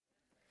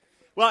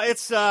Well,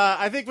 it's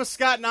I think with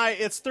Scott and I,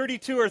 it's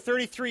 32 or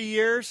 33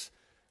 years.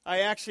 I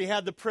actually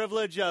had the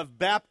privilege of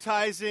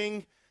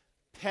baptizing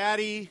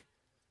Patty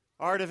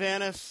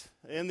Artavanus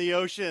in the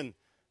ocean.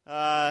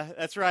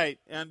 That's right.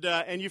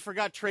 And you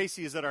forgot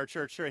Tracy's at our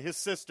church, his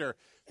sister,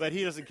 but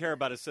he doesn't care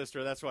about his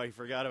sister. That's why he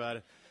forgot about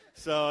it.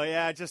 So,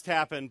 yeah, it just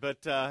happened. But,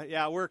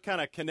 yeah, we're kind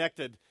of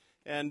connected.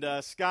 And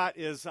Scott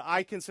is,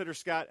 I consider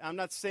Scott, I'm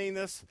not saying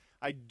this.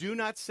 I do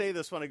not say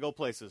this when I go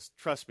places.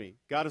 Trust me.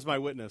 God is my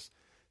witness.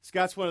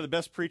 Scott's one of the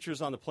best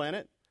preachers on the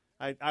planet.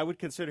 I would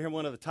consider him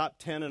one of the top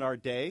 10 in our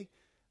day.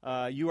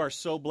 You are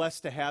so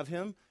blessed to have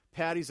him.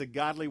 Patty's a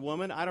godly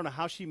woman. I don't know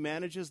how she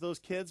manages those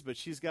kids, but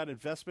she's got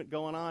investment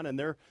going on, and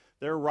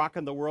they're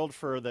rocking the world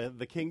for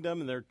the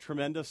kingdom, and they're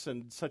tremendous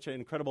and such an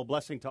incredible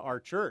blessing to our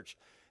church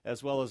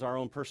as well as our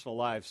own personal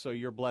lives. So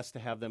you're blessed to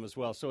have them as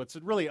well. So it's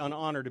really an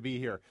honor to be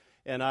here.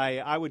 And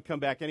I would come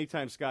back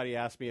anytime Scotty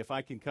asks me if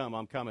I can come,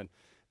 I'm coming.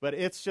 But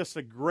it's just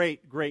a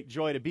great, great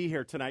joy to be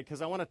here tonight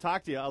because I want to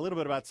talk to you a little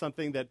bit about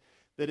something that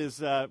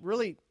is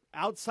really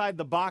outside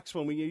the box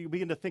when we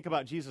begin to think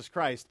about Jesus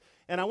Christ.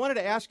 And I wanted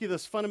to ask you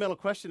this fundamental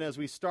question as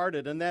we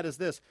started, and that is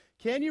this.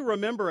 Can you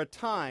remember a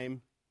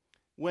time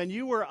when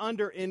you were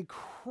under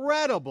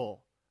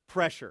incredible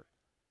pressure?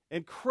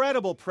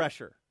 Incredible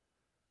pressure.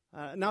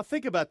 Now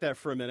think about that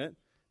for a minute.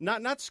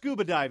 Not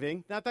scuba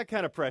diving, not that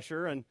kind of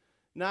pressure, and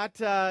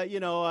not,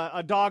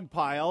 a dog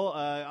pile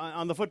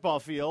on the football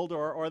field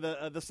or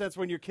the sense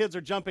when your kids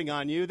are jumping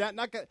on you.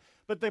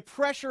 But the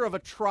pressure of a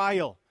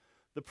trial,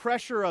 the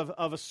pressure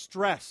of a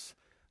stress,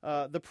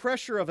 the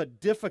pressure of a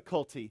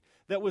difficulty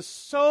that was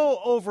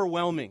so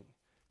overwhelming.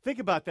 Think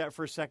about that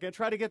for a second.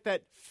 Try to get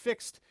that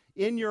fixed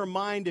in your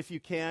mind if you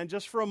can,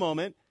 just for a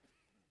moment.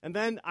 And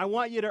then I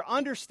want you to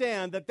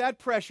understand that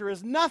pressure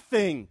is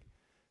nothing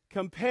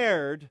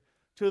compared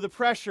to the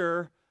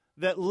pressure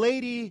that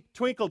Lady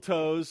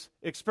Twinkletoes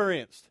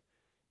experienced.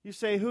 You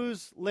say,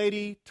 who's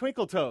Lady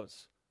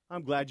Twinkletoes?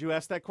 I'm glad you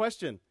asked that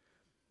question.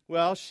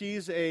 Well,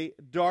 she's a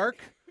dark,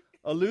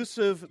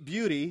 elusive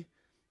beauty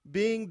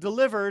being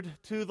delivered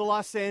to the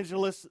Los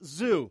Angeles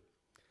Zoo.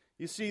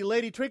 You see,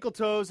 Lady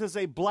Twinkletoes is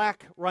a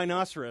black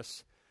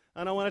rhinoceros,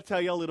 and I want to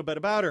tell you a little bit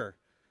about her.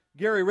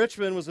 Gary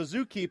Richmond was a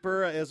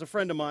zookeeper, as a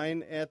friend of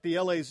mine, at the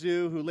LA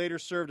Zoo, who later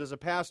served as a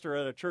pastor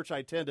at a church I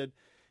attended.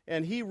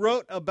 And he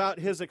wrote about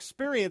his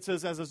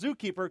experiences as a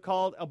zookeeper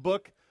called a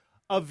book,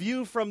 A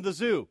View from the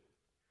Zoo.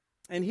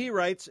 And he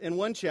writes in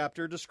one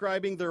chapter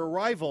describing the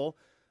arrival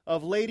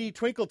of Lady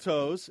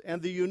Twinkletoes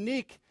and the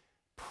unique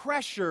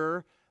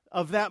pressure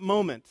of that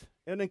moment,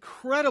 an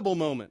incredible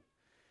moment.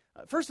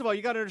 First of all,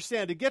 you got to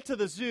understand, to get to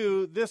the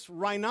zoo, this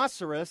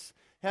rhinoceros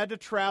had to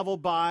travel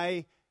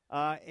by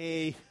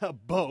a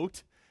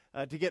boat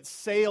to get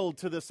sailed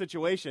to the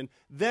situation,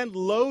 then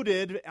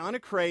loaded on a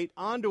crate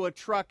onto a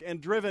truck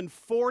and driven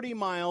 40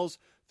 miles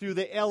through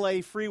the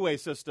LA freeway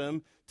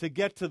system to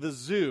get to the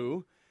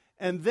zoo.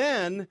 And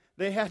then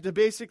they had to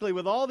basically,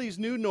 with all these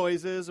new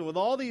noises and with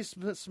all these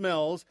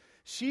smells,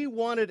 she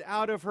wanted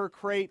out of her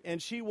crate,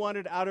 and she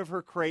wanted out of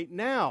her crate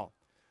now.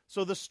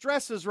 So the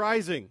stress is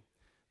rising.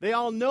 They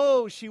all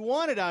know she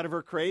wanted out of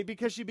her crate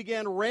because she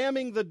began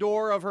ramming the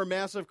door of her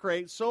massive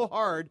crate so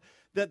hard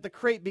that the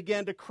crate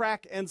began to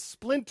crack and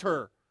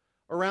splinter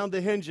around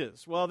the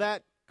hinges. Well,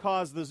 that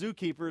caused the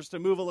zookeepers to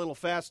move a little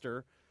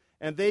faster,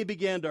 and they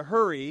began to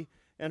hurry.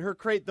 And her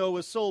crate, though,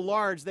 was so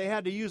large, they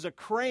had to use a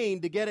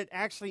crane to get it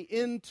actually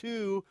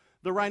into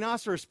the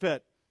rhinoceros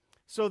pit.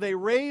 So they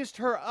raised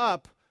her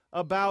up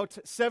about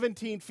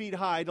 17 feet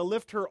high to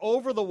lift her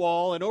over the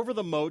wall and over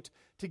the moat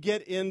to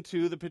get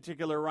into the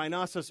particular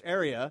rhinoceros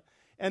area.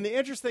 And the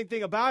interesting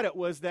thing about it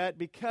was that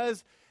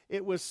because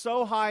it was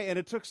so high and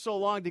it took so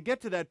long to get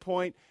to that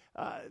point,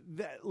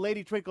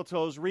 Lady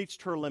Twinkletoes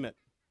reached her limit.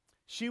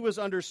 She was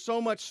under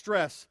so much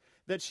stress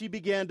that she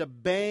began to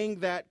bang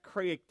that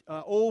crate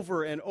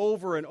over and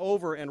over and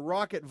over and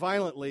rock it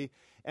violently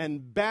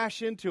and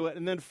bash into it.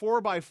 And then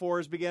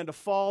 4x4s began to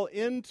fall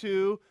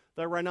into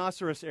the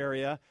rhinoceros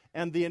area,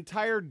 and the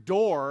entire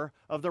door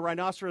of the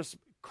rhinoceros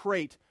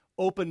crate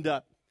opened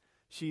up.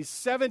 She's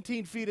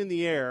 17 feet in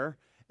the air,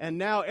 and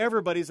now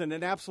everybody's in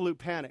an absolute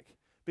panic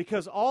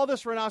because all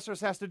this rhinoceros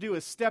has to do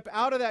is step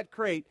out of that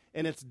crate,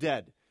 and it's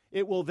dead.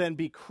 It will then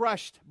be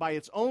crushed by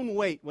its own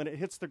weight when it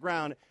hits the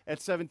ground at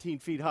 17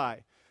 feet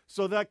high.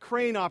 So that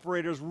crane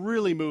operator's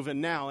really moving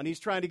now, and he's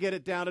trying to get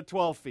it down to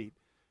 12 feet,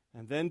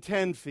 and then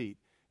 10 feet,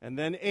 and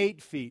then 8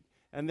 feet,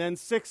 and then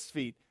 6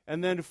 feet,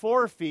 and then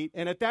 4 feet.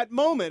 And at that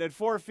moment, at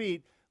 4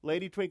 feet,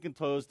 Lady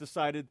Twinkletoes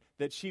decided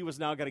that she was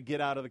now going to get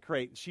out of the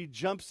crate. She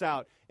jumps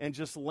out and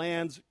just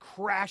lands,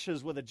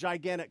 crashes with a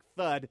gigantic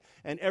thud,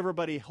 and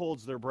everybody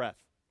holds their breath.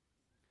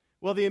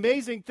 Well, the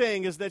amazing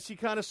thing is that she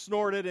kind of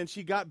snorted and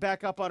she got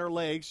back up on her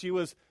legs. She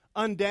was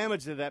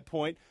undamaged at that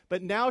point,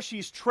 but now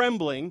she's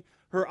trembling.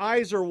 Her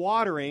eyes are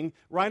watering.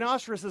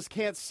 Rhinoceroses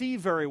can't see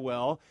very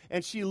well,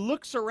 and she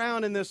looks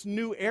around in this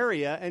new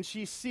area, and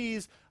she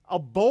sees a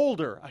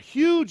boulder, a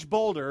huge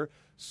boulder,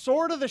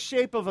 sort of the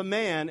shape of a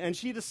man, and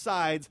she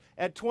decides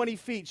at 20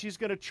 feet she's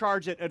going to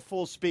charge it at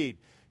full speed.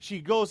 She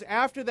goes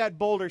after that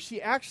boulder.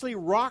 She actually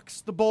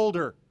rocks the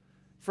boulder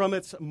from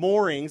its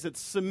moorings.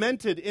 It's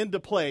cemented into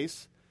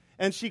place,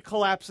 and she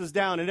collapses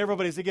down. And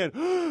everybody's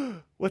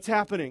again, what's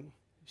happening?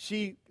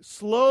 She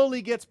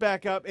slowly gets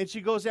back up, and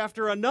she goes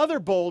after another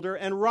boulder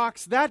and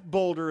rocks that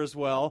boulder as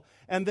well.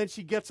 And then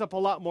she gets up a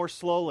lot more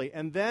slowly.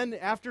 And then,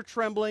 after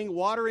trembling,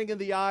 watering in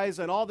the eyes,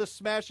 and all this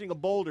smashing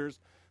of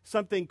boulders,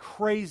 something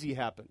crazy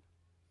happened.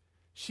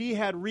 She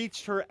had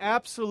reached her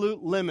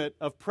absolute limit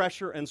of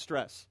pressure and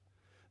stress.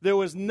 There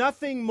was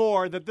nothing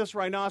more that this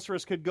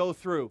rhinoceros could go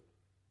through.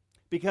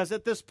 Because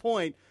at this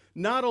point,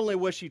 not only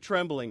was she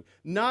trembling,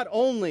 not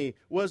only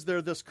was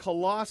there this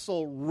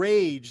colossal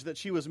rage that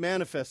she was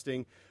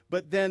manifesting,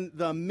 but then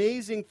the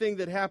amazing thing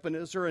that happened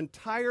is her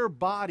entire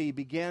body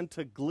began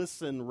to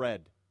glisten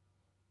red.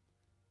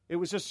 It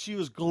was just, she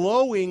was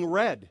glowing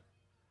red.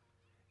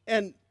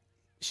 And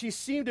she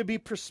seemed to be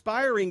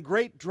perspiring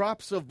great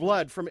drops of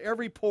blood from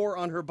every pore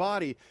on her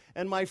body.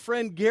 And my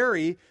friend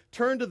Gary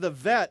turned to the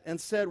vet and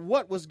said,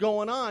 what was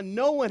going on?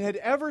 No one had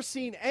ever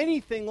seen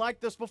anything like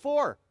this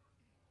before.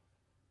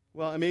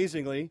 Well,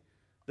 amazingly,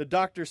 the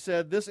doctor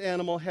said this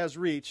animal has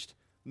reached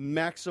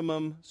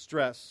maximum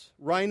stress.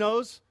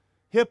 Rhinos,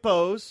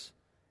 hippos,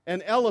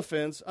 and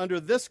elephants under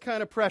this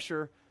kind of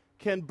pressure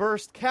can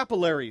burst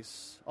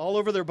capillaries all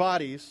over their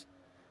bodies.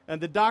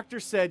 And the doctor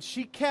said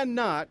she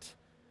cannot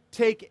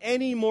take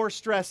any more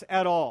stress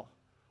at all,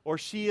 or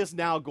she is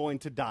now going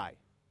to die.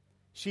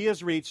 She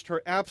has reached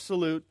her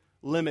absolute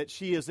limit.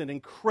 She is in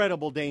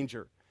incredible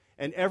danger.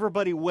 And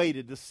everybody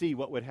waited to see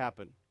what would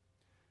happen.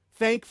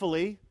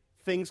 Thankfully,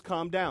 things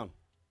calmed down.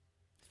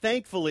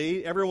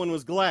 Thankfully, everyone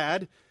was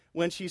glad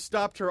when she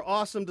stopped her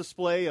awesome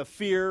display of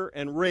fear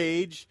and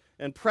rage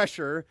and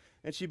pressure,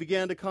 and she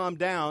began to calm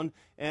down.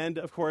 And,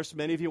 of course,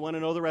 many of you want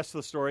to know the rest of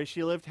the story.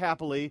 She lived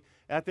happily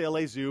at the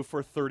LA Zoo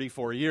for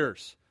 34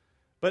 years.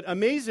 But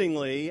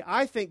amazingly,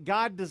 I think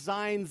God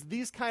designs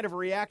these kind of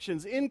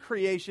reactions in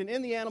creation,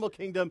 in the animal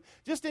kingdom,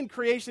 just in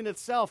creation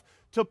itself,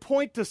 to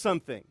point to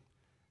something.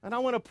 And I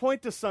want to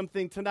point to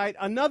something tonight.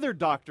 Another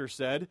doctor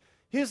said,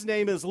 his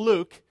name is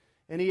Luke,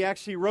 and he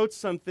actually wrote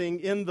something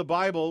in the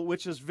Bible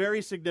which is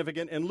very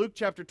significant. In Luke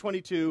chapter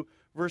 22,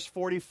 verse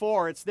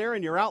 44, it's there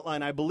in your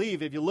outline, I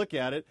believe, if you look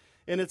at it.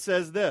 And it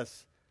says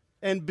this,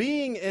 and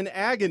being in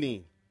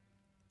agony,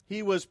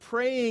 he was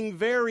praying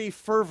very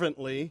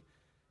fervently,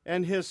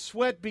 and his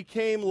sweat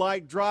became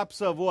like drops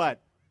of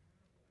what?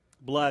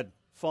 Blood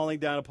falling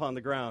down upon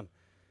the ground.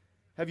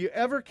 Have you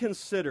ever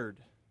considered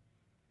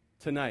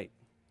tonight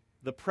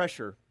the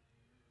pressure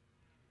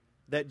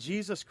that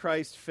Jesus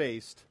Christ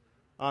faced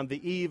on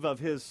the eve of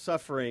his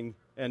suffering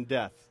and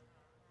death?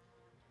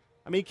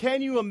 I mean,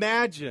 can you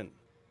imagine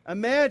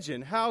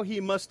how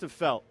he must have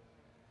felt,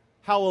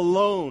 how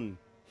alone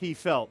he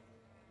felt,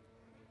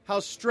 how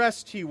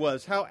stressed he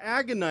was, how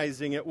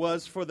agonizing it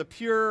was for the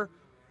pure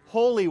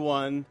Holy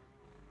One,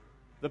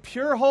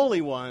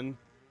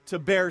 to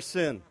bear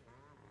sin,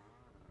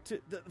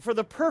 for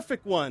the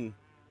perfect one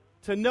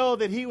to know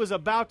that he was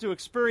about to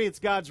experience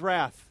God's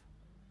wrath,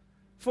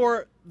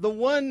 for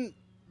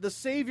the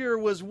Savior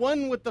was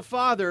one with the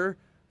Father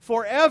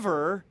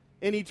forever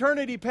in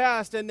eternity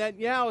past, and that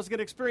now is going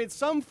to experience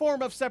some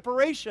form of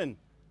separation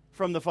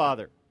from the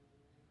Father.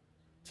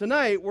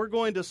 Tonight, we're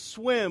going to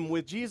swim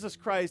with Jesus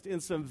Christ in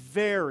some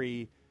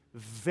very,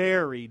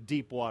 very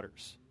deep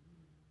waters.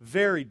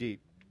 Very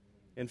deep.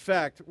 In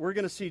fact, we're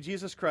going to see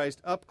Jesus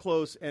Christ up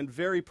close and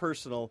very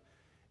personal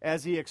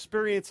as he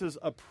experiences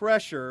a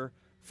pressure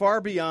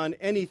far beyond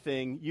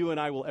anything you and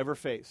I will ever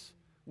face.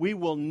 We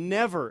will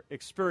never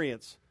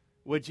experience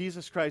what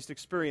Jesus Christ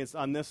experienced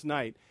on this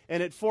night.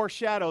 And it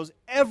foreshadows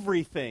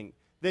everything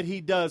that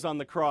he does on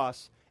the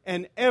cross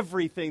and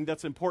everything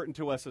that's important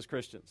to us as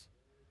Christians.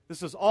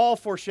 This is all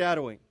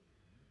foreshadowing.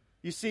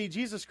 You see,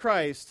 Jesus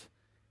Christ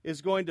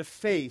is going to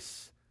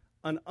face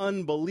an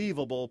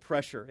unbelievable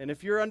pressure. And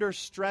if you're under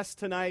stress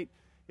tonight,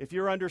 if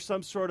you're under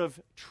some sort of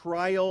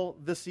trial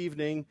this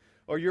evening,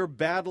 or you're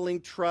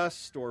battling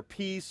trust or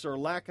peace or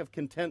lack of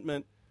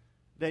contentment,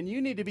 then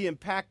you need to be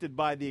impacted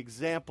by the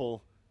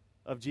example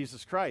of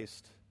Jesus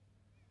Christ.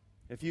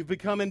 If you've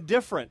become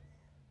indifferent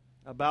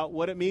about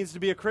what it means to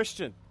be a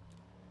Christian,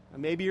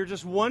 and maybe you're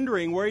just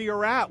wondering where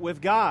you're at with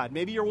God,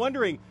 maybe you're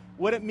wondering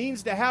what it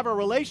means to have a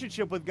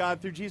relationship with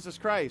God through Jesus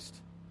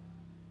Christ,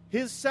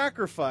 his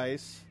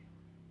sacrifice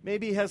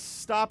maybe has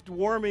stopped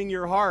warming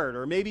your heart,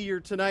 or maybe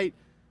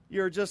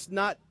you're just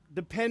not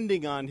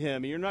depending on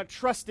him, and you're not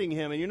trusting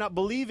him, and you're not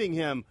believing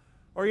him,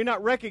 or you're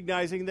not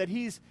recognizing that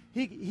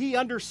he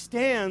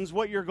understands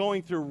what you're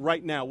going through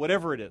right now,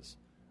 whatever it is,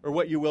 or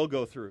what you will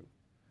go through.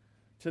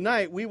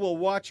 Tonight, we will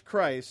watch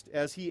Christ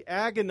as he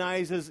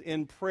agonizes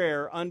in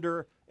prayer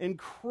under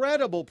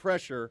incredible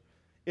pressure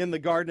in the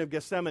Garden of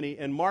Gethsemane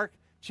in Mark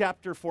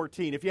chapter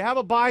 14. If you have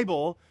a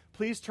Bible,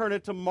 please turn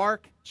it to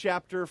Mark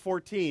chapter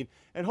 14.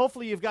 And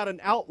hopefully you've got an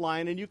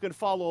outline and you can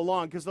follow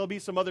along, because there'll be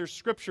some other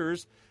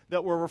scriptures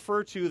that we'll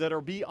refer to that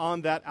will be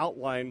on that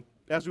outline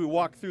as we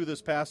walk through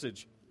this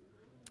passage.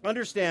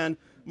 Understand,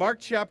 Mark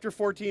chapter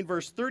 14,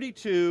 verse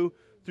 32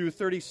 through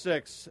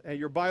 36.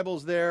 Your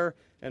Bible's there.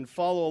 and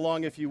follow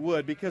along if you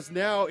would, because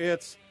now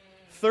it's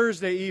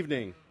Thursday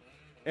evening,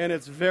 and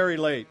it's very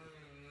late.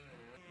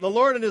 The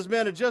Lord and his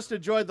men had just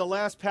enjoyed the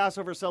last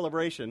Passover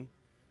celebration,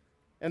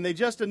 and they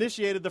just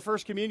initiated the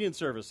first communion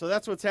service. So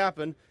that's what's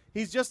happened.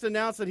 He's just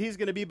announced that he's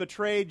going to be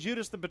betrayed.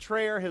 Judas the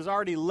betrayer has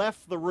already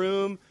left the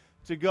room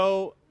to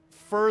go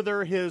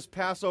further his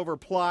Passover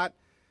plot.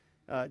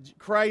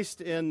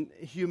 Christ in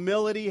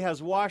humility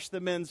has washed the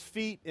men's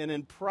feet, and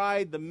in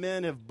pride the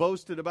men have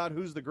boasted about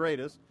who's the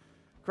greatest.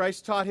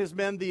 Christ taught his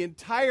men the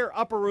entire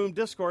upper room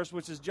discourse,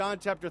 which is John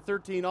chapter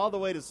 13 all the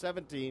way to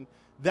 17.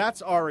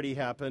 That's already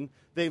happened.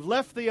 They've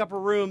left the upper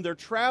room. They're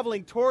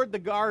traveling toward the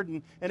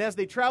garden, and as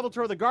they travel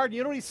toward the garden,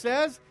 you know what he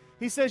says?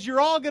 He says,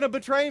 you're all going to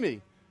betray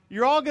me.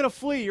 You're all going to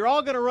flee. You're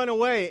all going to run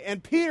away.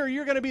 And Peter,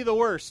 you're going to be the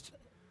worst.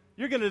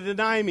 You're going to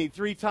deny me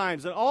 3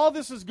 times. And all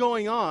this is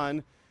going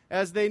on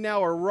as they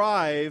now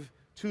arrive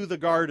to the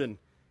garden.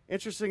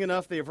 Interesting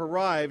enough, they have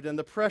arrived, and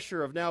the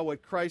pressure of now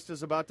what Christ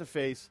is about to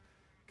face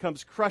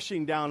comes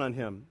crushing down on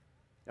him.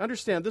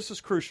 Understand, this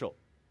is crucial.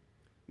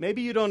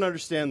 Maybe you don't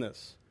understand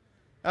this.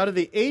 Out of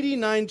the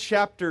 89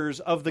 chapters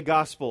of the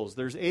Gospels,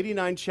 there's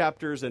 89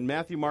 chapters in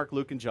Matthew, Mark,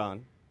 Luke, and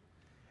John.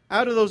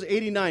 Out of those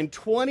 89,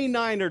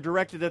 29 are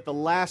directed at the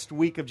last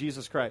week of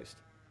Jesus Christ.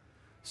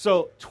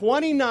 So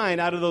 29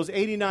 out of those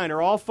 89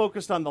 are all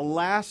focused on the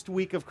last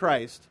week of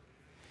Christ.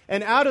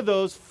 And out of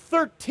those,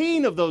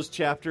 13 of those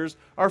chapters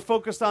are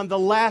focused on the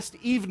last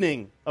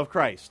evening of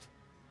Christ.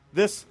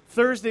 This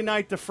Thursday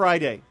night to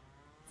Friday.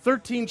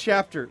 13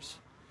 chapters.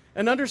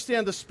 And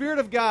understand, the Spirit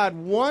of God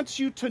wants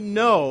you to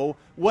know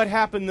what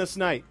happened this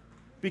night,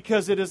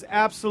 because it is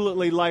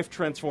absolutely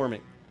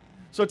life-transforming.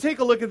 So take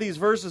a look at these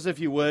verses, if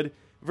you would,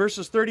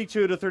 verses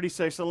 32 to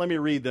 36, and let me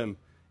read them,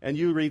 and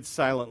you read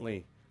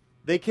silently.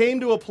 They came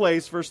to a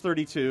place, verse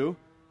 32,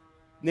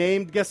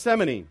 named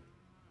Gethsemane.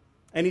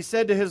 And he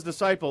said to his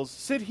disciples,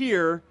 sit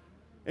here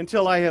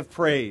until I have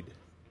prayed.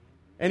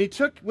 And he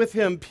took with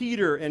him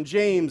Peter and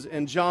James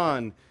and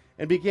John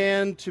and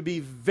began to be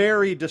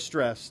very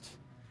distressed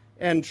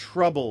and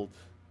troubled.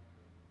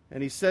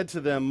 And he said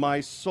to them,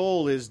 my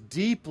soul is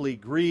deeply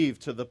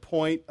grieved to the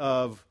point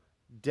of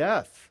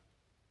death.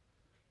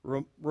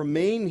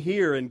 Remain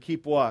here and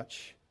keep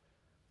watch.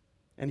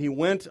 And he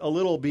went a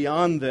little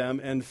beyond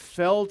them and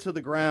fell to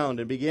the ground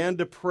and began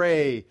to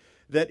pray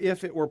that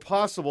if it were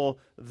possible,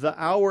 the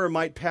hour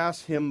might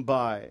pass him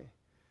by.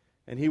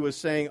 And he was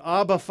saying,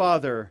 Abba,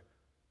 Father,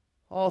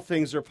 all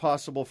things are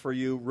possible for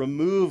you.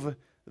 Remove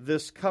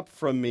this cup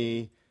from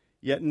me,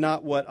 yet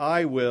not what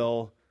I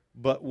will,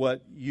 but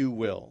what you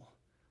will.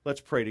 Let's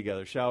pray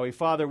together, shall we?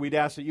 Father, we'd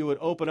ask that you would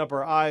open up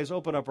our eyes,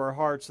 open up our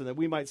hearts, and that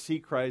we might see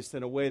Christ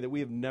in a way that we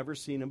have never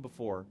seen him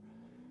before,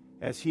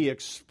 as he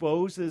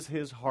exposes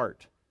his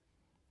heart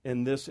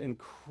in this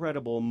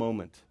incredible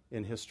moment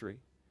in history.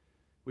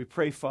 We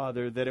pray,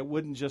 Father, that it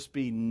wouldn't just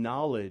be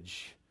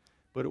knowledge,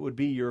 but it would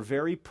be your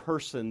very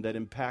person that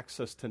impacts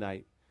us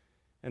tonight.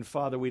 And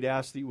Father, we'd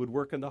ask that you would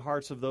work in the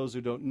hearts of those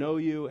who don't know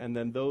you, and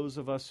then those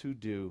of us who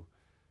do,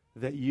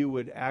 that you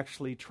would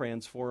actually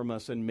transform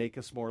us and make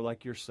us more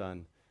like your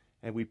Son.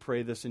 And we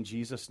pray this in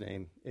Jesus'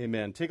 name.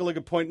 Amen. Take a look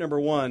at point number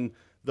 1,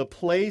 the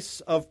place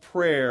of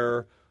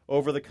prayer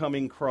over the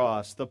coming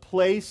cross. The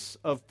place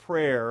of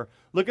prayer.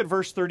 Look at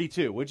verse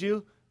 32, would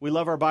you? We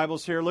love our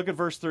Bibles here. Look at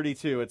verse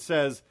 32. It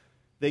says,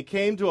 they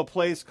came to a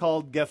place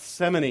called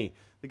Gethsemane.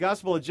 The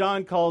Gospel of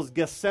John calls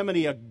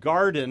Gethsemane a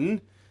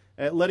garden,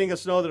 letting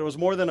us know that it was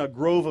more than a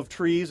grove of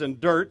trees and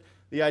dirt.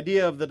 The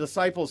idea of the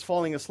disciples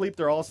falling asleep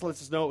there also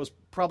lets us know it was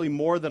probably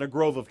more than a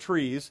grove of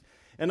trees.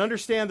 And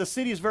understand, the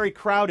city is very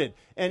crowded.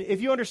 And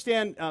if you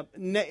understand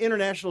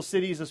international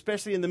cities,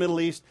 especially in the Middle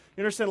East,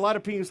 you understand a lot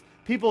of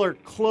people are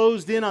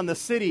closed in on the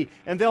city,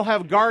 and they'll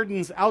have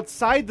gardens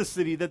outside the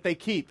city that they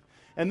keep.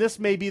 And this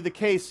may be the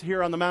case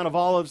here on the Mount of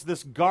Olives.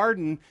 This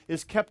garden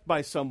is kept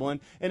by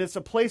someone, and it's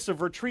a place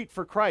of retreat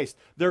for Christ.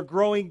 They're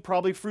growing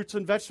probably fruits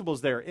and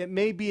vegetables there. It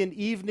may be an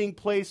evening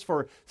place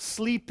for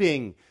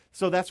sleeping.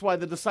 So that's why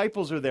the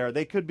disciples are there.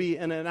 They could be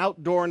in an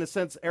outdoor, in a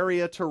sense,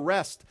 area to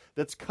rest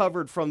that's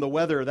covered from the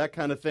weather, that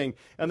kind of thing.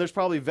 And there's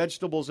probably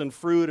vegetables and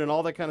fruit and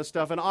all that kind of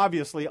stuff, and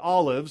obviously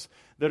olives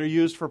that are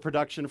used for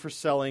production, for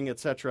selling,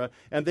 etc.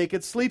 And they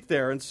could sleep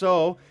there. And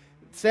so,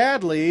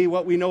 sadly,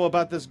 what we know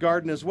about this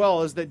garden as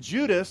well is that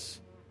Judas,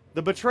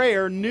 the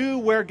betrayer, knew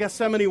where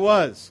Gethsemane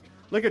was.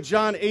 Look at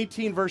John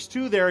 18, verse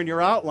 2 there in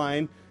your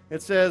outline.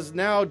 It says,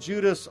 now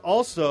Judas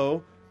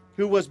also,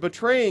 who was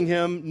betraying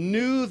him,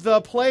 knew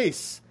the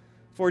place,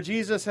 for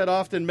Jesus had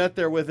often met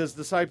there with his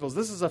disciples.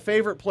 This is a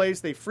favorite place.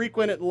 They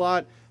frequent it a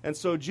lot. And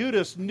so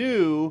Judas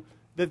knew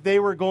that they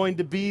were going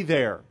to be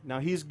there. Now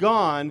he's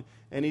gone,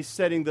 and he's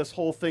setting this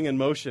whole thing in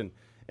motion.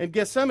 And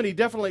Gethsemane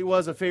definitely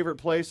was a favorite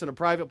place and a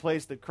private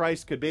place that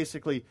Christ could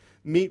basically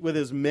meet with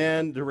his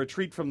men to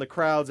retreat from the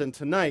crowds. And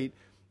tonight,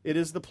 it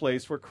is the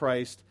place where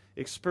Christ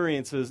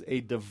experiences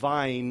a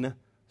divine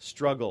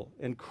struggle,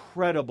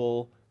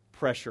 incredible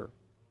pressure.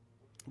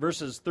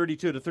 Verses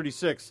 32 to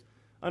 36,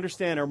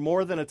 understand, are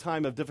more than a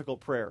time of difficult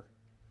prayer.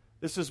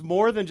 This is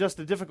more than just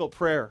a difficult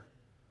prayer.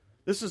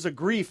 This is a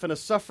grief and a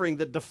suffering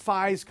that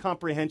defies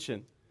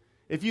comprehension.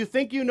 If you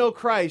think you know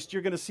Christ,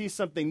 you're going to see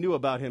something new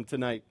about him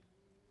tonight.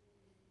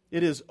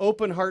 It is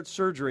open heart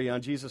surgery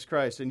on Jesus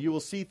Christ, and you will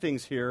see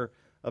things here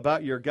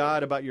about your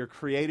God, about your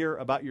Creator,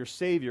 about your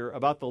Savior,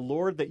 about the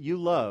Lord that you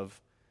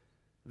love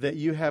that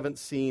you haven't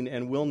seen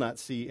and will not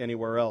see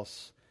anywhere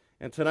else.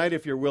 And tonight,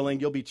 if you're willing,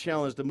 you'll be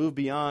challenged to move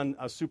beyond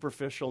a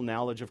superficial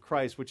knowledge of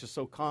Christ, which is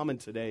so common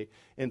today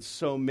in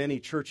so many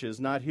churches,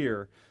 not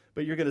here.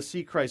 But you're going to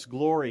see Christ's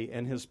glory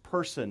and his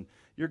person.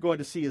 You're going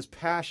to see his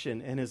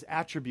passion and his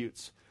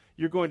attributes.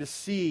 You're going to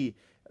see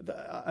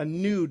a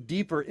new,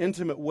 deeper,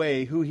 intimate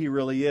way who he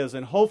really is.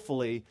 And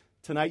hopefully,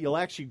 tonight you'll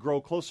actually grow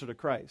closer to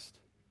Christ.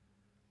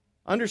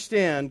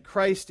 Understand,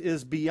 Christ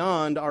is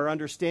beyond our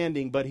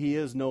understanding, but he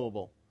is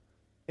knowable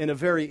in a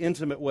very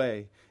intimate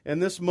way.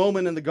 And this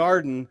moment in the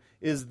garden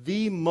is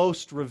the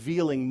most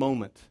revealing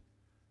moment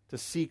to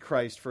see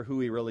Christ for who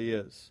he really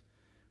is.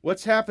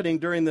 What's happening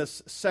during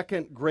this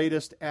second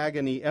greatest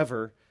agony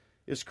ever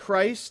is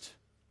Christ,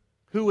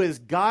 who is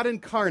God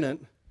incarnate,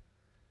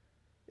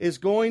 is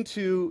going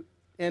to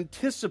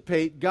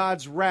anticipate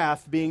God's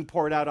wrath being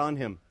poured out on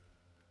him.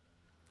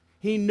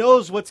 He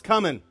knows what's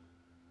coming.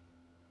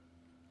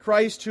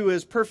 Christ, who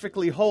is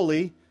perfectly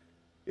holy,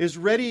 is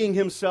readying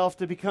himself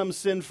to become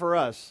sin for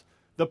us.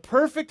 The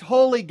perfect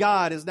holy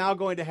God is now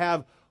going to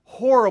have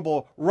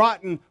horrible,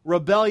 rotten,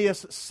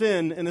 rebellious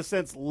sin, in a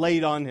sense,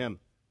 laid on him.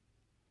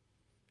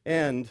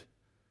 And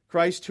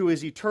Christ, who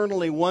is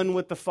eternally one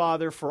with the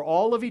Father, for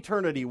all of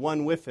eternity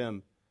one with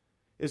him,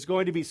 is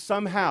going to be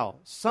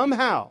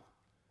somehow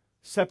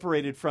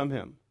separated from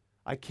him.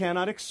 I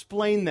cannot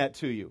explain that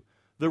to you.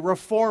 The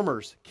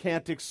reformers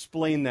can't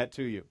explain that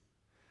to you.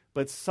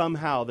 But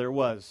somehow there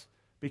was.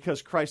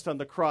 Because Christ on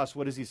the cross,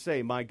 what does he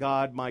say? My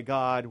God,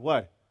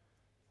 what?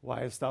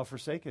 Why hast thou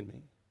forsaken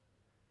me?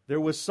 There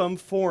was some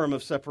form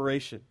of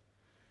separation.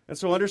 And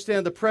so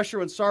understand the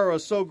pressure and sorrow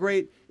is so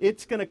great,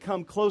 it's going to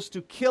come close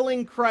to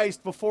killing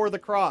Christ before the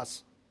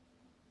cross.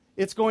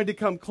 It's going to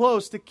come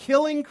close to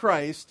killing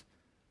Christ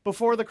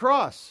before the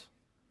cross.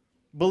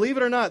 Believe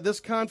it or not, this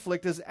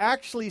conflict is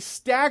actually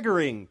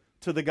staggering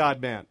to the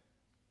God-man.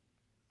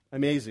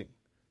 Amazing.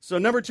 So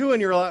number 2 in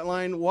your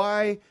outline,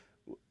 why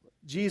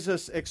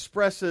Jesus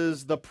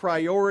expresses the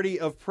priority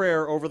of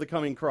prayer over the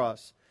coming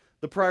cross.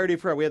 The priority of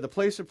prayer. We had the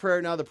place of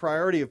prayer, now the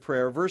priority of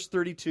prayer. Verse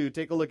 32,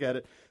 take a look at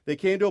it. They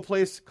came to a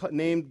place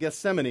named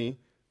Gethsemane,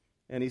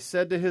 and he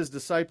said to his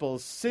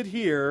disciples, sit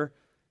here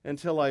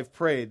until I've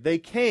prayed. They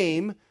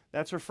came,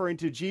 that's referring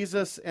to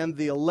Jesus and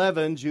the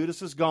 11.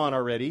 Judas is gone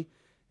already,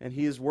 and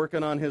he is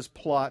working on his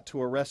plot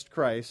to arrest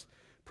Christ.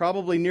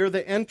 Probably near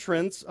the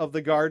entrance of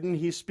the garden,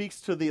 he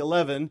speaks to the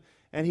 11,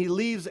 and he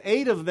leaves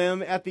 8 of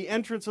them at the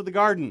entrance of the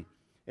garden.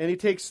 And he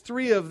takes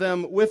 3 of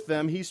them with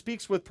them. He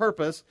speaks with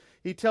purpose.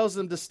 He tells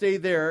them to stay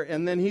there,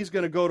 and then he's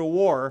going to go to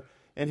war,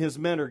 and his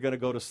men are going to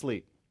go to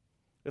sleep.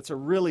 It's a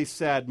really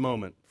sad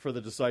moment for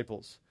the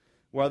disciples.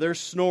 While they're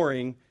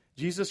snoring,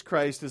 Jesus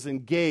Christ is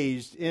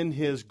engaged in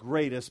his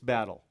greatest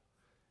battle.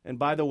 And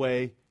by the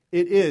way,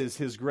 it is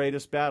his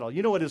greatest battle.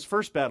 You know what his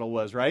first battle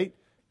was, right?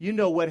 You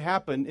know what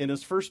happened in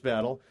his first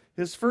battle.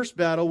 His first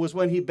battle was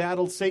when he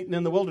battled Satan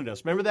in the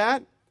wilderness. Remember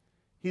that?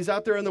 He's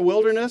out there in the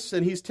wilderness,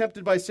 and he's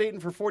tempted by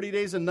Satan for 40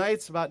 days and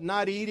nights about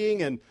not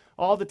eating and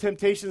all the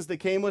temptations that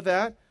came with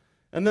that.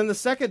 And then the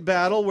second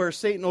battle where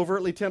Satan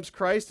overtly tempts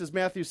Christ is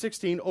Matthew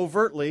 16,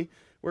 overtly,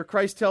 where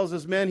Christ tells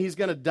his men he's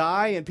going to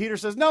die. And Peter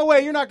says, no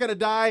way, you're not going to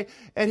die.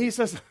 And he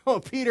says,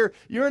 oh, Peter,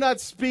 you're not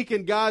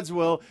speaking God's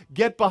will.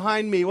 Get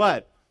behind me,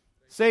 what?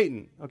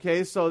 Satan.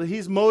 Okay, so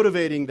he's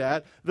motivating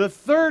that. The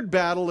third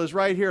battle is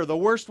right here, the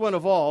worst one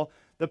of all.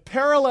 The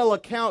parallel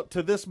account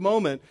to this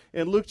moment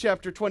in Luke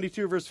chapter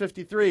 22, verse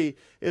 53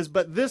 is,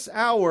 but this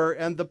hour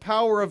and the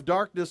power of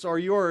darkness are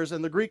yours.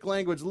 And the Greek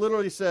language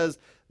literally says,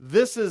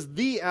 this is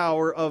the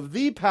hour of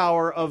the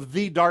power of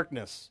the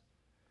darkness.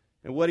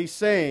 And what he's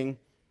saying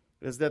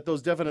is that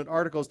those definite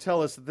articles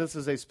tell us that this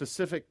is a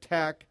specific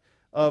attack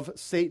of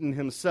Satan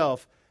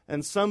himself.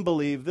 And some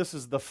believe this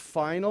is the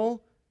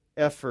final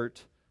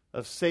effort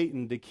of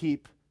Satan to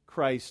keep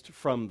Christ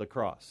from the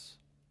cross.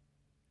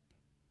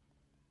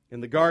 In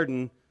the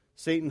garden,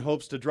 Satan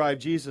hopes to drive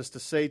Jesus to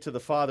say to the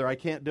Father, I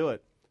can't do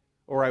it,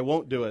 or I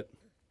won't do it.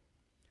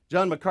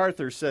 John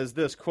MacArthur says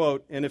this,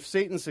 quote, and if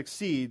Satan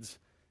succeeds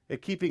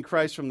at keeping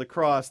Christ from the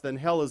cross, then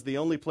hell is the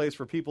only place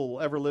where people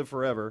will ever live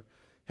forever.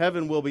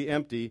 Heaven will be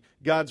empty,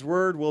 God's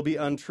word will be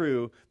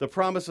untrue, the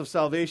promise of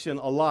salvation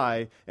a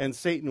lie, and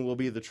Satan will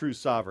be the true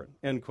sovereign,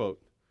 end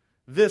quote.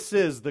 This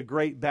is the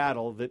great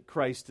battle that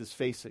Christ is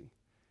facing,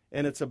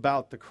 and it's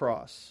about the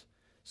cross.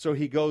 So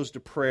he goes to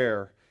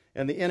prayer,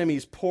 and the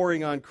enemy's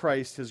pouring on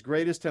Christ, his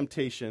greatest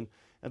temptation,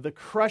 and the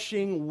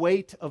crushing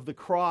weight of the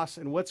cross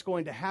and what's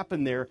going to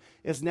happen there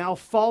is now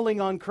falling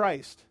on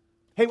Christ.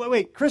 Hey,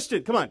 wait,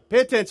 Christian, come on, pay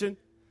attention.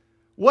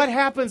 What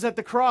happens at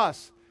the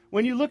cross?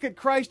 When you look at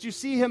Christ, you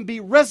see him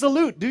be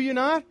resolute, do you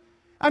not?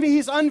 I mean,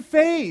 he's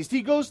unfazed.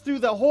 He goes through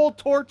the whole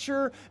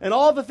torture and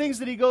all the things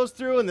that he goes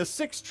through and the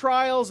 6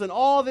 trials and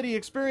all that he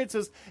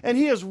experiences, and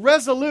he is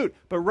resolute.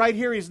 But right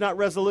here, he's not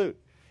resolute.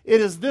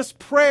 It is this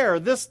prayer,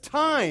 this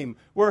time,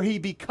 where he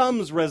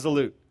becomes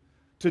resolute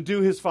to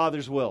do his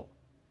Father's will.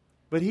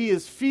 But he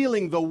is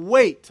feeling the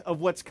weight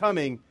of what's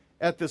coming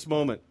at this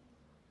moment.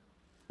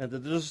 And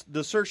the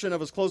desertion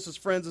of his closest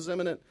friends is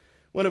imminent.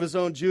 One of his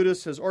own,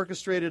 Judas, has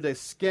orchestrated a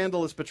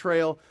scandalous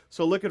betrayal.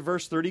 So look at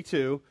verse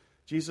 32.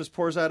 Jesus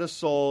pours out his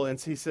soul, and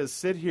he says,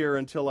 sit here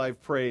until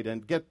I've prayed.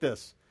 And get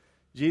this,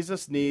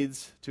 Jesus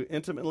needs to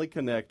intimately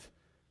connect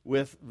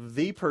with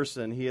the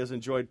person he has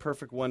enjoyed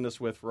perfect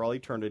oneness with for all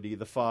eternity,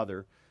 the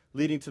Father,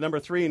 leading to number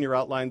 3 in your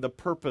outline, the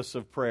purpose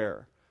of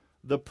prayer.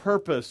 The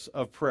purpose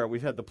of prayer.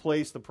 We've had the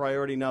place, the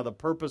priority, now the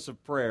purpose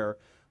of prayer.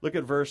 Look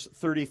at verse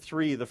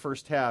 33, the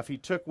first half. He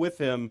took with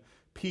him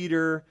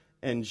Peter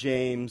and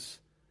James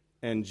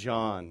and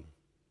John.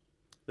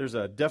 There's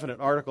a definite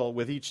article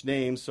with each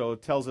name, so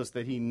it tells us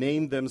that he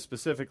named them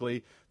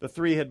specifically. The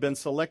 3 had been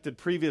selected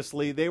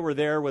previously. They were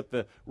there with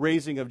the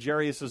raising of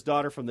Jairus'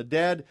 daughter from the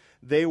dead.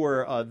 They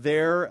were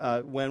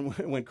there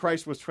when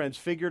Christ was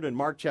transfigured in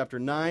Mark chapter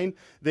 9.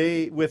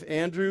 They, with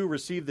Andrew,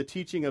 received the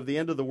teaching of the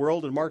end of the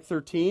world in Mark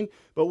 13.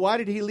 But why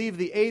did he leave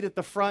the 8 at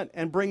the front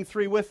and bring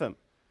 3 with him?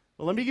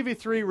 Well, let me give you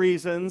 3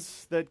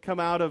 reasons that come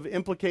out of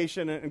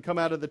implication and come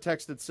out of the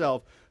text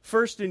itself.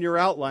 First, in your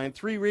outline,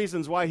 3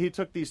 reasons why he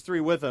took these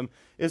 3 with him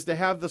is to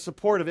have the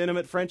support of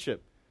intimate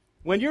friendship.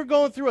 When you're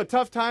going through a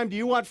tough time, do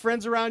you want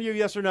friends around you,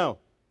 yes or no?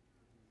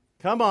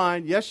 Come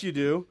on, yes you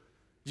do.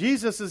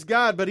 Jesus is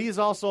God, but he's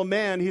also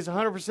man. He's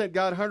 100%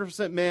 God,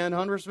 100% man,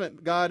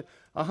 100% God,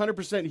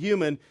 100%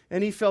 human,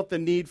 and he felt the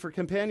need for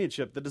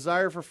companionship, the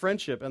desire for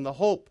friendship, and the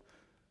hope,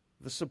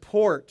 the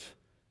support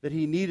that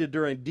he needed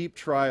during deep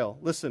trial.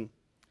 Listen,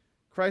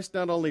 Christ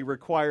not only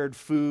required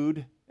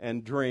food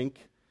and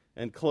drink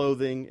and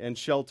clothing and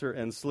shelter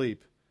and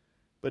sleep,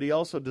 but he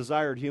also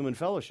desired human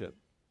fellowship.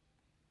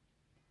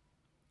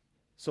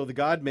 So the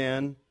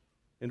God-man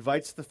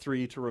invites the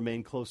 3 to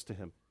remain close to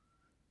him.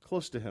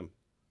 Close to him.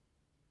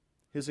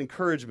 His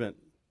encouragement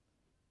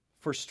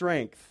for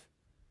strength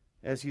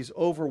as he's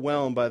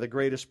overwhelmed by the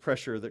greatest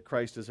pressure that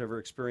Christ has ever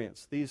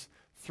experienced. These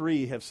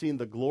 3 have seen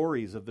the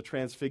glories of the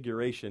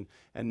transfiguration,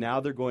 and now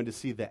they're going to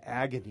see the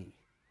agony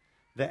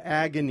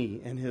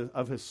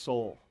of his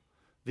soul,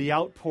 the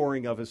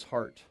outpouring of his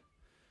heart.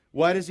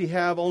 Why does he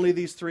have only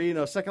these 3?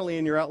 Now, secondly,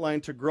 in your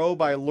outline, to grow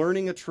by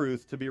learning a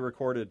truth to be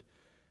recorded.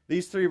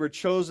 These 3 were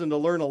chosen to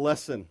learn a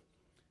lesson,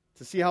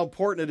 to see how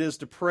important it is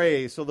to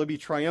pray so they'll be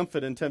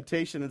triumphant in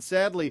temptation. And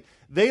sadly,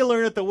 they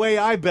learn it the way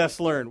I best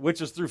learn,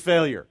 which is through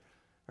failure.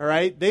 All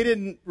right? They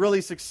didn't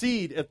really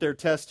succeed at their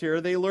test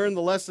here. They learned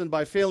the lesson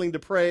by failing to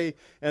pray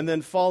and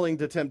then falling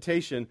to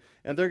temptation.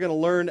 And they're going to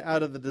learn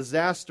out of the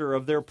disaster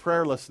of their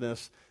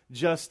prayerlessness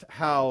just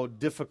how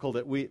difficult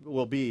it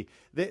will be.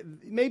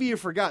 Maybe you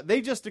forgot.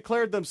 They just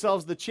declared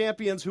themselves the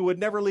champions who would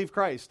never leave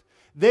Christ.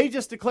 They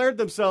just declared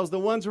themselves the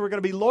ones who were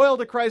going to be loyal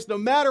to Christ no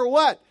matter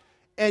what.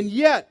 And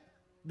yet,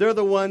 they're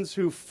the ones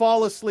who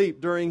fall asleep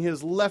during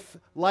his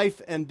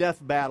life and death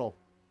battle.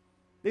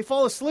 They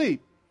fall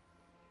asleep.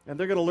 And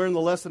they're going to learn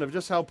the lesson of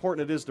just how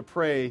important it is to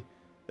pray,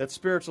 that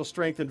spiritual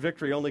strength and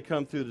victory only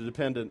come through the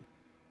dependent.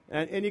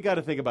 And you got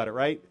to think about it,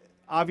 right?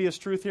 Obvious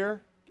truth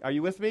here. Are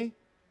you with me?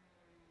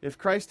 If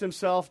Christ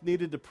himself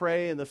needed to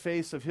pray in the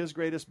face of his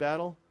greatest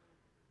battle,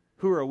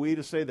 who are we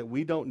to say that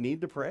we don't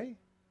need to pray?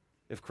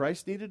 If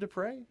Christ needed to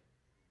pray,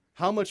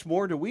 how much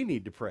more do we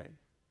need to pray?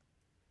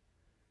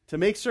 To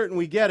make certain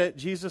we get it,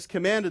 Jesus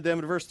commanded them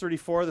in verse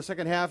 34, the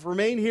second half,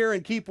 remain here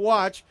and keep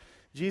watch.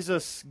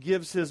 Jesus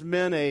gives his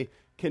men a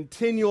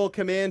continual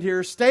command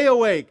here. Stay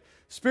awake.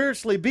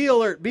 Spiritually, be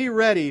alert, be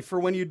ready. For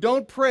when you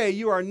don't pray,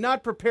 you are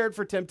not prepared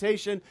for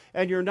temptation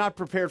and you're not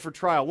prepared for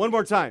trial. One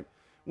more time.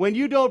 When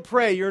you don't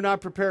pray, you're not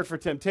prepared for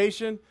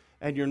temptation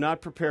and you're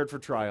not prepared for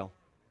trial.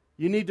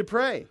 You need to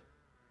pray.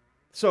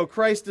 So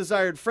Christ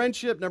desired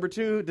friendship, number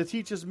 2, to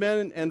teach his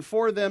men, and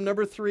for them,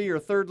 number 3, or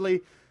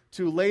thirdly,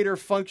 to later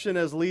function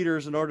as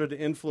leaders in order to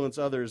influence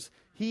others.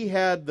 He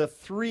had the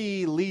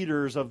 3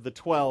 leaders of the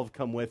 12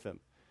 come with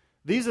him.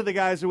 These are the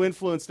guys who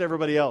influenced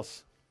everybody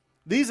else.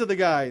 These are the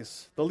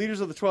guys, the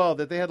leaders of the 12,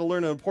 that they had to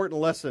learn an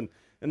important lesson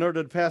in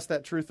order to pass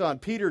that truth on.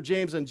 Peter,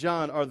 James, and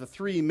John are the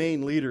 3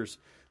 main leaders.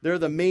 They're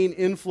the main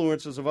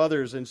influencers of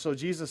others. And so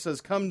Jesus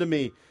says, come to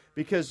me,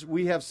 because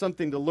we have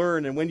something to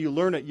learn. And when you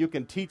learn it, you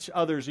can teach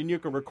others and you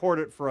can record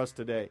it for us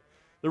today.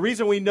 The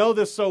reason we know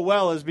this so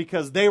well is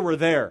because they were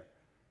there.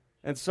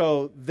 And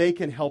so they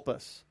can help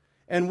us.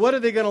 And what are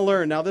they going to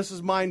learn? Now, this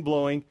is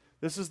mind-blowing.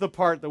 This is the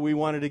part that we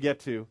wanted to get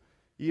to.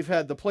 You've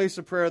had the place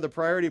of prayer, the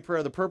priority of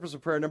prayer, the purpose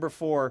of prayer. Number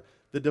 4,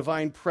 the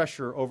divine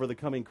pressure over the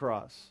coming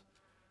cross.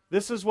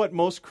 This is what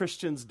most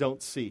Christians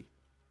don't see.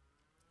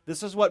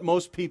 This is what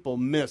most people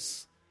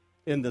miss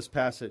in this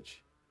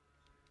passage.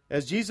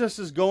 As Jesus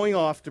is going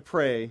off to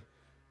pray,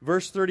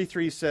 verse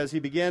 33 says, he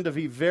began to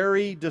be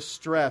very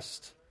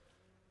distressed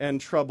and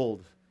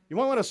troubled. You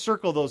might want to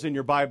circle those in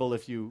your Bible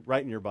if you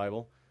write in your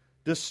Bible.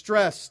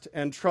 Distressed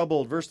and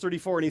troubled. Verse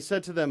 34, and he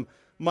said to them,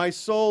 my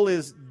soul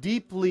is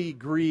deeply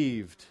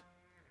grieved.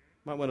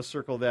 You might want to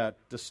circle that.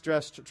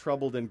 Distressed,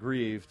 troubled, and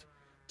grieved,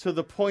 to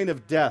the point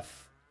of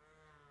death.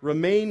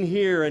 Remain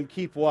here and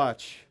keep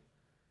watch.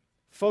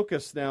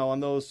 Focus now on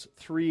those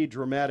three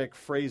dramatic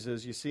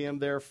phrases. You see them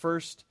there?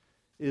 First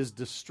is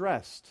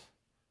distressed.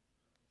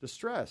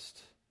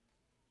 Distressed.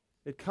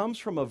 It comes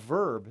from a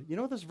verb. You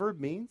know what this verb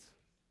means?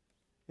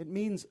 It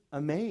means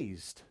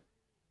amazed.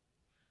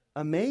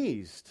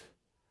 Amazed.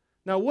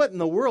 Now, what in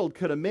the world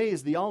could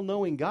amaze the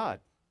all-knowing God?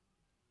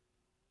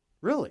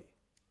 Really?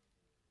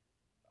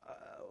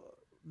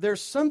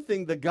 There's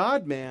something the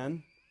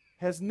God-man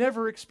has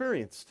never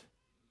experienced.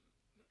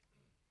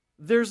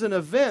 There's an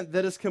event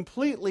that is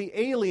completely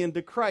alien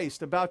to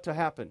Christ about to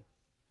happen.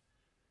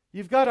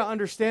 You've got to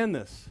understand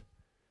this.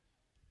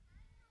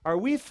 Are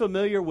we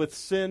familiar with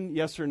sin,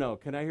 yes or no?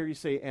 Can I hear you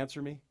say,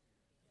 answer me?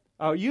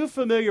 Are you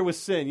familiar with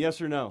sin,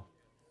 yes or no?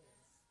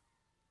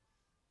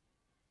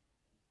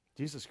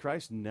 Jesus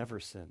Christ never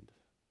sinned.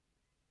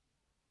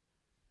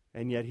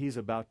 And yet he's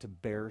about to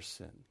bear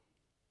sin.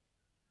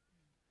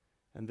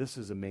 And this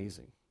is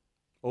amazing,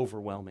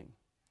 overwhelming,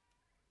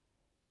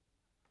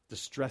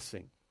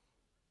 distressing.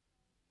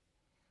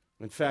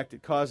 In fact,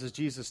 it causes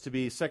Jesus to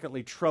be,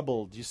 secondly,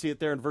 troubled. You see it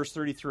there in verse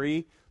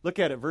 33? Look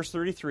at it, verse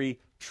 33,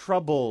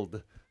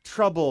 troubled.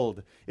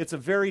 Troubled. It's a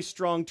very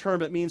strong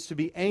term. It means to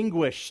be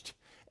anguished.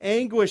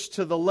 Anguished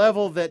to the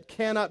level that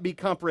cannot be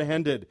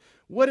comprehended.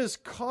 What is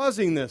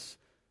causing this?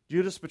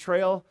 Judas'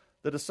 betrayal,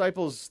 the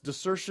disciples'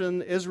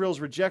 desertion, Israel's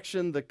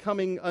rejection, the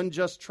coming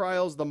unjust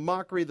trials, the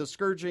mockery, the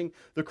scourging,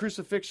 the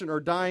crucifixion,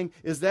 or dying.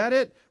 Is that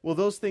it? Well,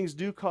 those things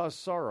do cause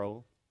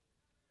sorrow.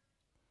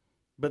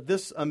 But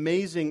this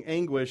amazing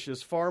anguish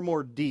is far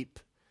more deep,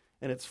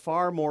 and it's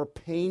far more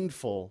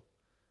painful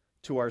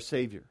to our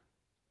Savior.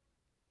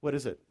 What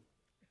is it?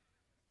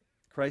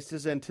 Christ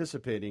is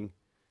anticipating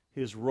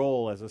his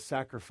role as a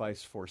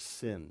sacrifice for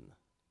sin,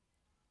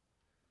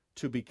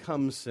 to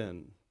become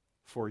sin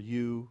for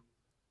you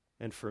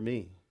and for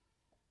me,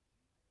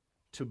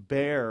 to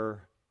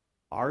bear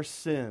our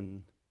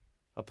sin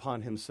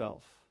upon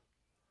himself.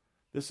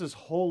 This is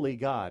holy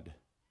God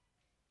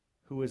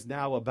who is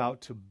now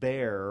about to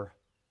bear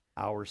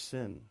our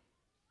sin.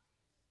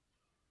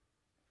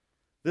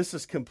 This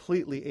is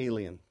completely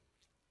alien.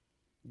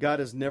 God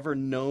has never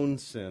known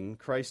sin.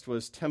 Christ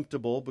was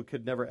temptable but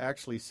could never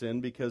actually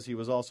sin because he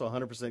was also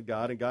 100%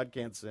 God, and God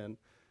can't sin.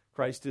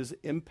 Christ is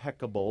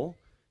impeccable.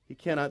 He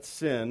cannot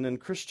sin. And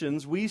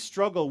Christians, we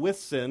struggle with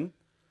sin.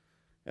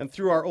 And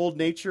through our old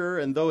nature,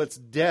 and though it's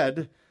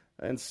dead,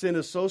 and sin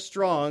is so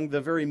strong, the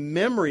very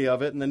memory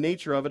of it and the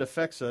nature of it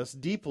affects us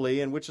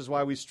deeply, and which is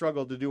why we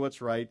struggle to do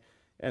what's right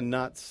and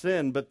not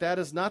sin. But that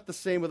is not the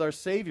same with our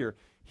Savior.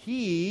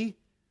 He,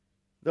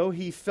 though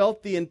he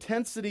felt the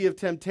intensity of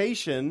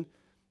temptation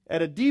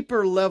at a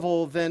deeper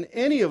level than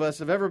any of us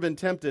have ever been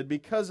tempted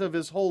because of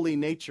his holy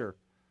nature,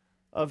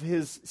 of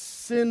his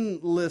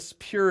sinless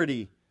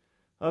purity,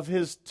 of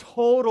his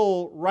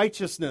total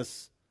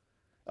righteousness,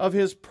 of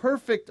his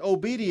perfect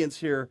obedience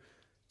here,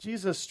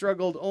 Jesus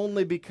struggled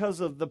only because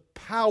of the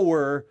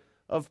power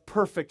of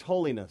perfect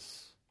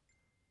holiness.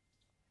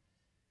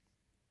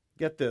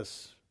 Get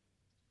this.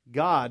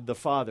 God the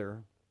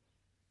Father,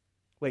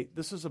 wait,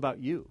 this is about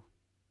you.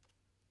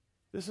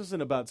 This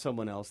isn't about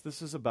someone else.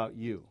 This is about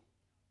you.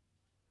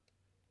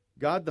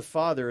 God the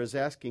Father is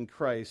asking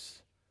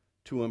Christ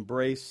to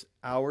embrace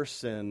our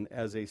sin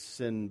as a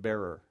sin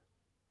bearer.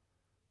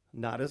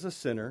 Not as a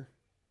sinner,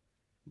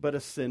 but a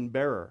sin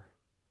bearer.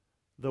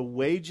 The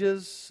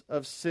wages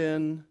of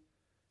sin,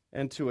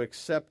 and to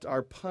accept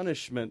our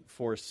punishment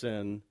for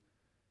sin.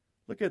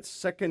 Look at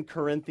 2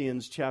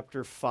 Corinthians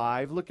chapter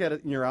 5. Look at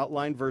it in your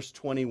outline, verse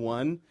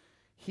 21.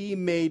 He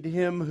made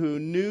him who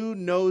knew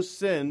no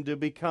sin to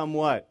become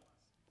what?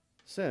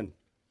 Sin.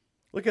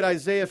 Look at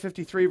Isaiah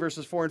 53,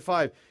 verses 4 and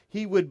 5.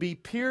 He would be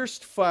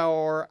pierced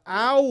for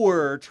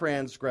our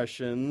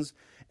transgressions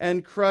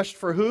and crushed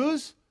for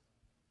whose?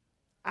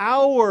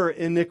 Our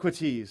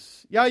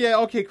iniquities. Yeah,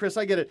 okay, Chris,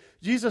 I get it.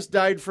 Jesus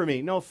died for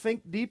me. No,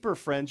 think deeper,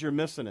 friends. You're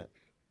missing it.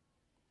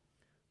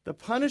 The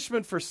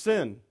punishment for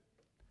sin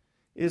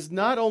is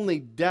not only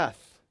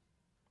death,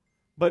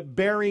 but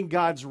bearing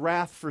God's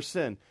wrath for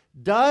sin.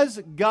 Does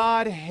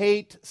God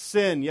hate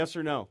sin? Yes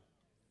or no?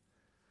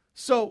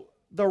 So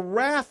the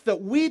wrath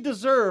that we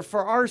deserve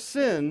for our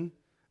sin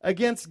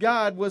against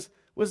God was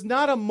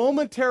not a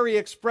momentary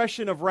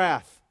expression of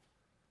wrath.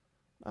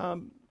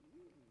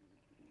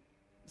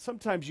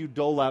 Sometimes you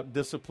dole out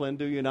discipline,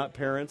 do you not,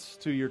 parents,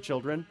 to your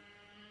children?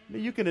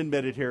 You can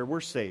admit it here. We're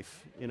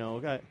safe,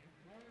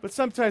 But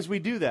sometimes we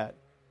do that.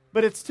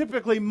 But it's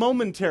typically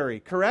momentary,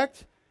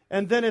 correct?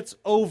 And then it's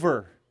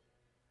over.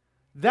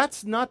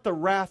 That's not the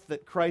wrath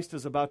that Christ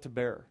is about to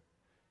bear.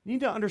 You need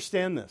to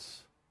understand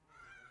this.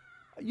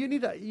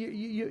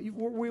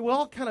 We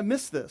all kind of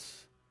miss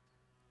this.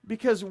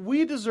 Because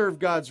we deserve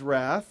God's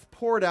wrath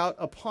poured out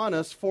upon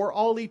us for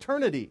all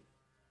eternity.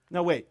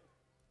 Now wait,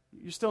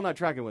 you're still not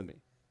tracking with me.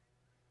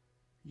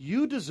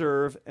 You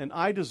deserve and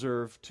I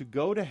deserve to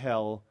go to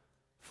hell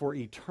for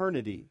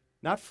eternity.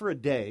 Not for a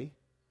day,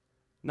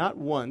 not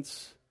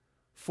once,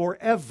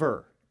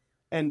 forever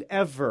and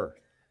ever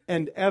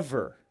and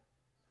ever.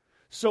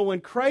 So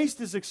when Christ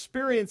is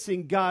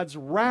experiencing God's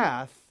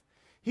wrath,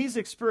 He's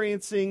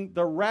experiencing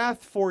the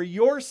wrath for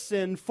your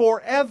sin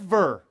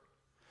forever.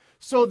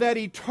 So that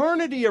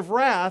eternity of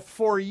wrath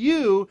for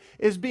you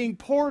is being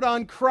poured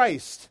on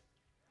Christ.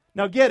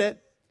 Now get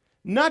it,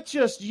 not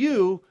just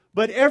you,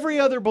 but every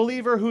other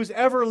believer who's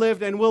ever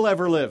lived and will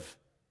ever live.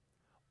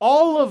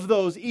 All of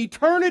those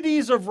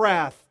eternities of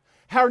wrath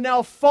are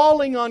now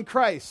falling on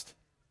Christ.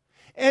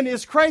 And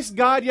is Christ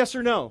God, yes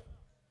or no?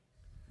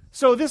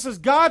 So this is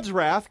God's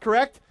wrath,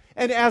 correct?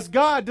 And as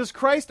God, does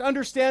Christ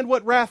understand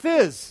what wrath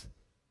is?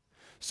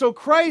 So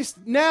Christ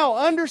now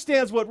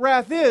understands what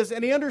wrath is,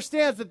 and he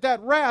understands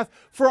that wrath,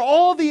 for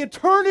all the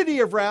eternity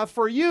of wrath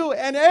for you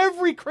and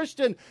every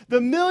Christian,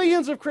 the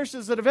millions of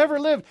Christians that have ever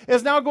lived,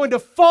 is now going to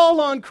fall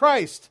on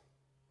Christ.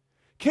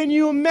 Can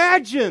you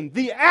imagine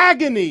the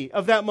agony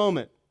of that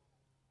moment?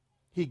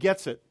 He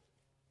gets it.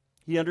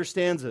 He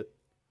understands it.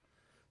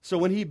 So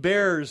when he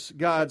bears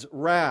God's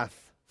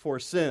wrath for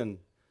sin,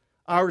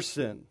 our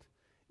sin,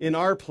 in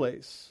our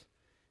place,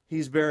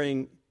 he's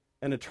bearing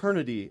an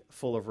eternity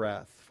full of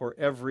wrath for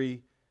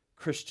every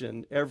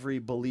Christian, every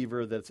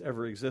believer that's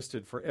ever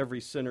existed, for every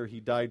sinner he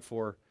died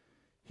for.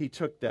 He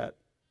took that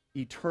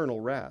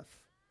eternal wrath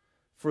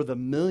for the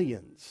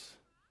millions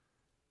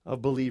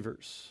of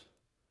believers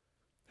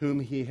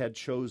whom he had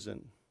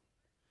chosen.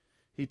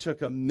 He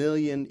took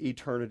 1,000,000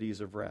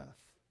 eternities of wrath.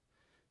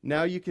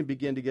 Now you can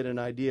begin to get an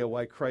idea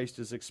why Christ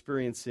is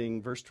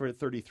experiencing, verse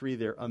 33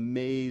 there,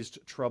 amazed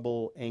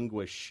trouble,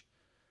 anguish.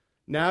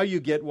 Now you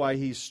get why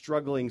he's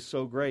struggling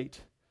so great.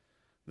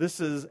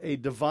 This is a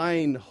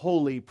divine,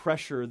 holy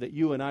pressure that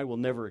you and I will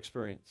never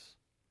experience.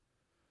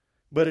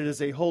 But it is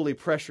a holy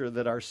pressure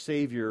that our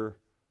Savior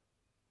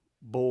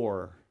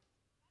bore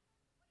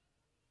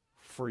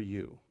for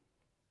you.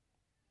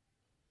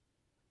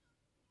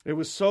 It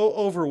was so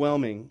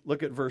overwhelming.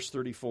 Look at verse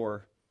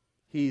 34.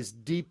 He's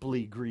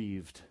deeply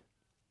grieved.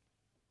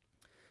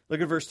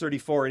 Look at verse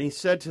 34. And he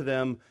said to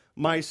them,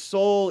 my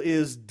soul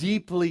is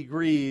deeply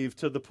grieved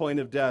to the point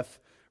of death.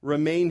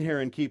 Remain here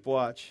and keep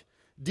watch.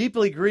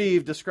 Deeply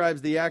grieved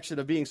describes the action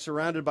of being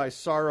surrounded by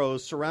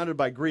sorrows, surrounded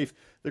by grief.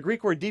 The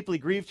Greek word deeply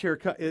grieved here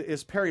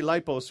is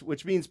perilipos,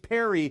 which means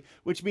peri,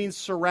 which means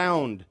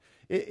surround.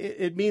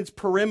 It means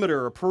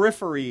perimeter or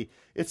periphery.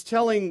 It's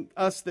telling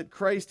us that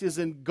Christ is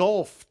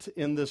engulfed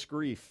in this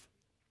grief.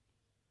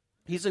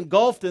 He's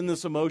engulfed in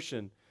this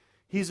emotion.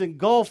 He's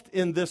engulfed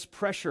in this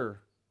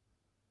pressure.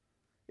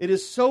 It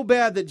is so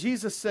bad that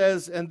Jesus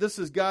says, and this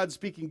is God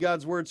speaking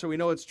God's word, so we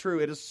know it's true.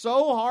 It is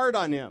so hard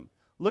on him.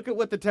 Look at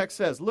what the text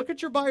says. Look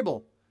at your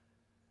Bible.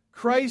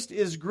 Christ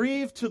is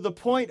grieved to the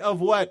point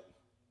of what?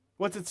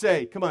 What's it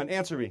say? Come on,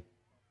 answer me.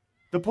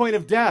 The point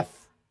of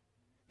death.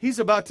 He's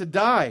about to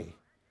die.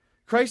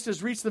 Christ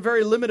has reached the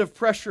very limit of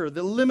pressure,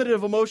 the limit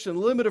of emotion,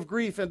 the limit of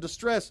grief and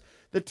distress,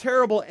 the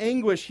terrible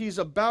anguish. He's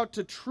about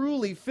to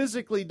truly,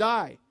 physically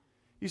die.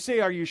 You say,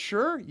 are you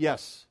sure?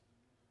 Yes.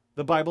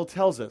 The Bible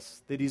tells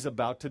us that he's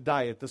about to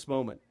die at this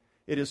moment.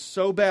 It is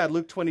so bad,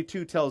 Luke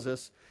 22 tells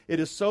us, it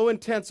is so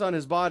intense on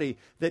his body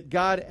that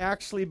God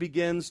actually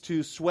begins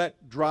to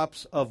sweat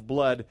drops of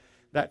blood.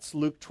 That's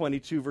Luke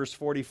 22, verse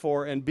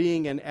 44. And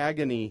being in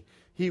agony,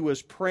 he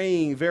was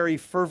praying very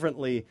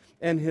fervently,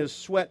 and his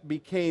sweat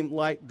became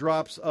like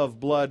drops of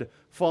blood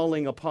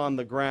falling upon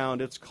the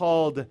ground. It's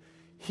called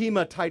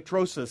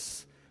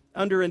hematitrosis.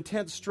 Under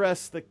intense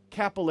stress, the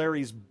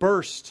capillaries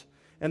burst,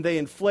 and they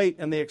inflate,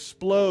 and they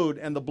explode,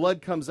 and the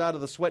blood comes out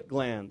of the sweat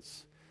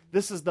glands.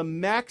 This is the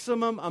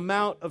maximum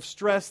amount of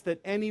stress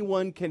that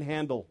anyone can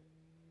handle.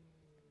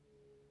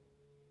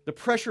 The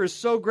pressure is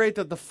so great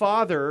that the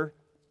Father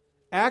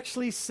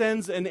actually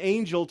sends an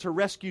angel to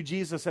rescue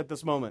Jesus at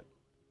this moment.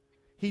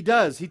 He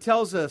does. He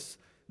tells us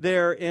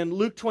there in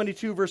Luke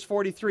 22, verse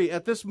 43,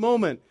 at this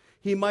moment,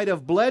 he might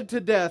have bled to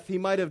death, he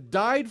might have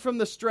died from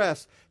the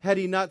stress, had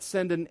he not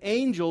sent an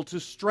angel to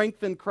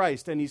strengthen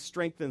Christ, and he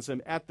strengthens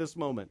him at this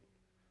moment.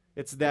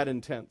 It's that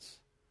intense.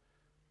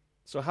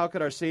 So how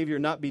could our Savior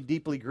not be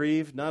deeply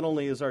grieved? Not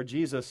only is our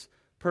Jesus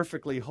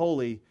perfectly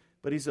holy,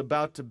 but he's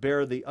about to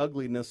bear the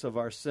ugliness of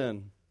our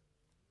sin.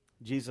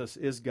 Jesus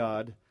is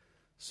God,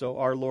 so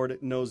our Lord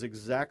knows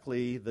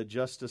exactly the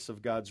justice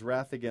of God's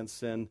wrath against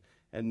sin,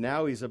 and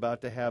now he's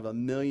about to have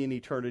 1,000,000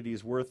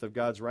 eternities worth of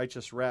God's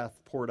righteous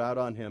wrath poured out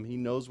on him. He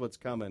knows what's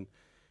coming.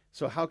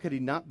 So how could he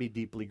not be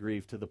deeply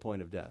grieved to the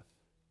point of death?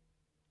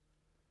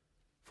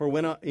 For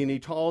when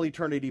in all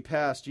eternity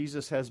past,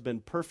 Jesus has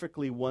been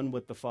perfectly one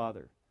with the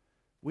Father.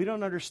 We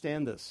don't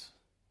understand this.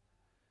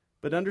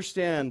 But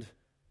understand,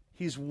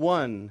 he's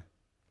one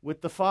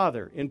with the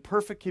Father in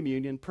perfect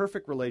communion,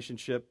 perfect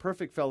relationship,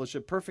 perfect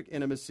fellowship, perfect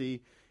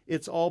intimacy.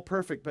 It's all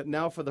perfect. But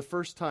now for the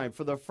first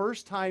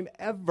time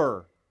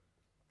ever,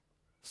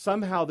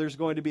 somehow there's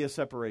going to be a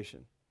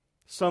separation.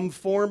 Some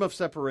form of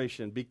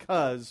separation.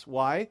 Because,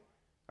 why?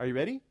 Are you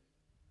ready?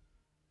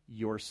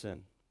 Your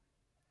sin.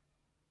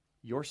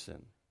 Your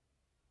sin.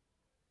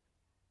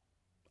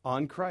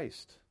 On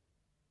Christ.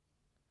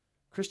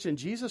 Christian,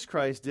 Jesus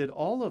Christ did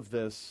all of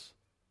this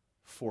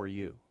for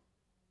you.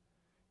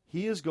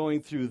 He is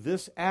going through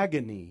this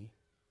agony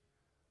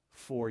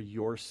for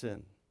your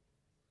sin.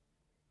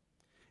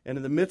 And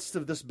in the midst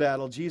of this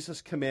battle,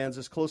 Jesus commands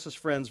his closest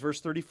friends,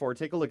 verse 34,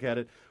 take a look at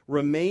it,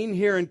 remain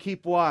here and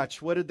keep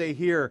watch. What did they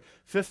hear?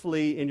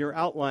 Fifthly, in your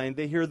outline,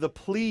 they hear the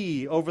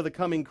plea over the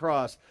coming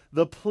cross.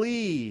 The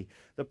plea,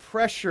 the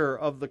pressure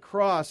of the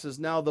cross is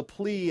now the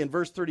plea. In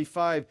verse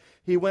 35,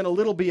 he went a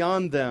little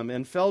beyond them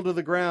and fell to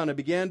the ground and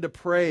began to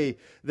pray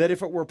that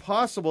if it were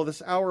possible,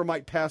 this hour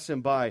might pass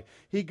him by.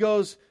 He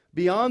goes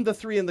beyond the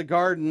three in the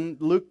garden.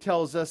 Luke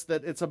tells us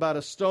that it's about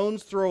a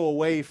stone's throw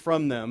away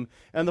from them.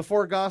 And the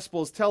four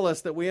Gospels tell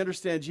us that we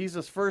understand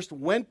Jesus first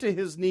went to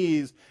his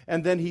knees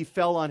and then he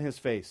fell on his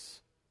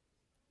face.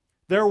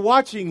 They're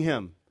watching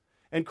him.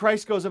 And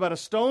Christ goes about a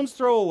stone's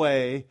throw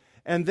away,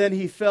 and then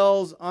he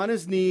falls on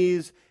his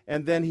knees,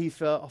 and then he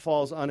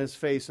falls on his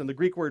face. And the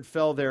Greek word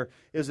fell there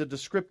is a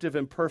descriptive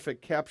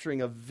imperfect,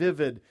 capturing a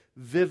vivid,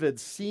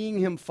 seeing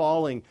him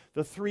falling.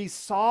 The three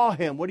saw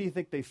him. What do you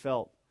think they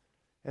felt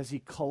as he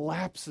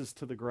collapses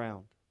to the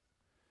ground?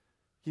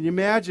 Can you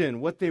imagine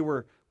what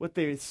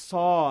they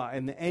saw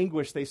and the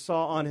anguish they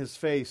saw on his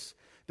face?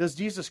 Does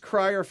Jesus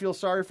cry or feel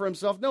sorry for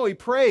himself? No, he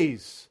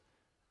prays.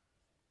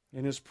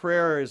 And his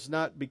prayer is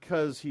not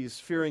because he's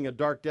fearing a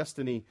dark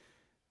destiny,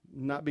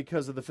 not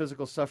because of the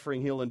physical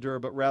suffering he'll endure,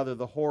 but rather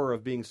the horror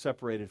of being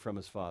separated from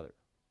his Father.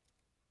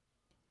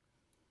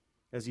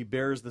 As he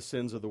bears the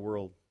sins of the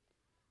world,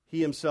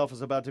 he himself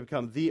is about to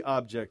become the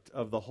object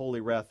of the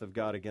holy wrath of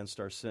God against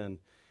our sin.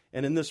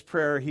 And in this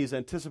prayer, he's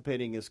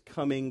anticipating his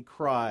coming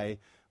cry,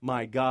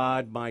 my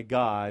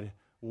God,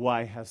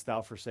 why hast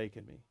thou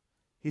forsaken me?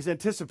 He's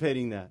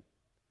anticipating that.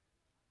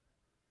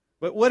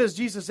 But what does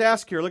Jesus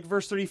ask here? Look at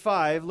verse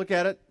 35. Look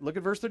at it. Look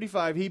at verse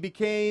 35. He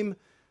began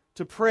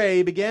to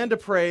pray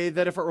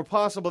that if it were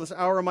possible, this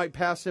hour might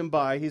pass him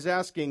by. He's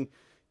asking,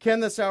 can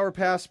this hour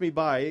pass me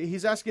by?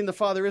 He's asking the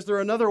Father, is there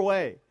another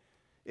way?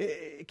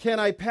 Can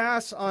I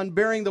pass on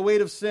bearing the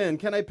weight of sin?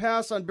 Can I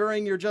pass on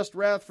bearing your just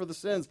wrath for the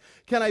sins?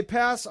 Can I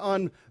pass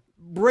on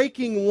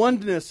breaking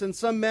oneness in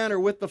some manner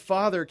with the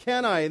Father?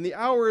 Can I? And the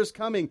hour is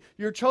coming.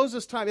 Your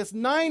chosen time. It's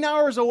 9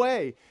 hours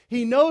away.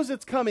 He knows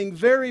it's coming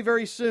very,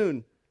 very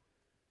soon.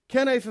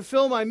 Can I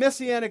fulfill my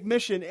messianic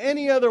mission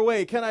any other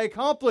way? Can I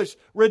accomplish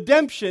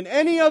redemption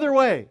any other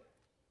way?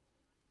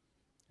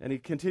 And he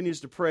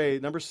continues to pray.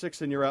 Number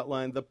 6 in your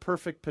outline, the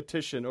perfect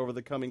petition over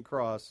the coming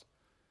cross.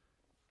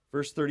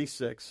 Verse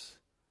 36,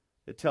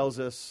 it tells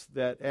us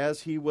that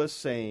as he was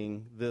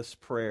saying this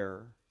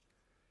prayer,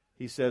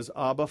 he says,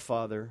 Abba,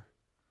 Father,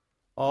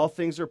 all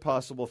things are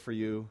possible for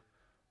you.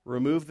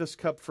 Remove this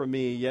cup from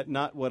me, yet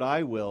not what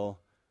I will,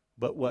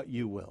 but what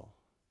you will.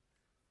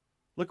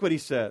 Look what he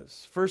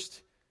says.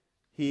 First,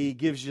 he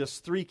gives us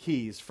 3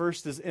 keys.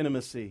 First is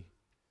intimacy.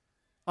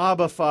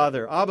 Abba,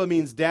 Father. Abba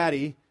means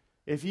daddy.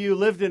 If you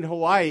lived in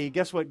Hawaii,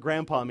 guess what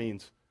grandpa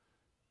means?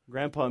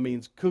 Grandpa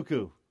means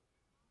cuckoo.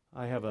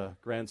 I have a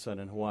grandson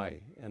in Hawaii,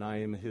 and I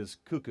am his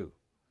cuckoo,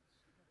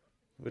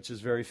 which is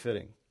very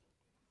fitting.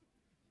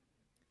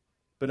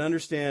 But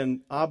understand,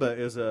 Abba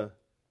is a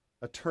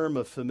term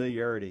of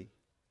familiarity.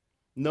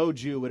 No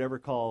Jew would ever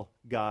call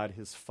God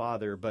his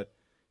Father, but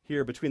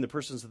here, between the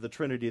persons of the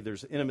Trinity,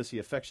 there's intimacy,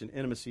 affection,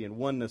 intimacy, and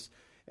oneness,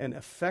 and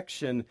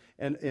affection.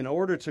 And in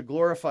order to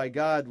glorify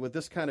God with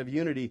this kind of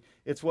unity,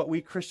 it's what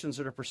we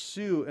Christians are to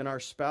pursue in our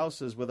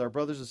spouses, with our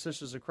brothers and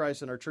sisters of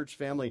Christ and our church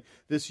family,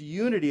 this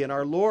unity. And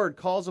our Lord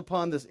calls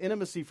upon this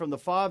intimacy from the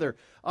Father,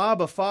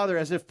 Abba, Father,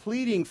 as if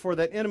pleading for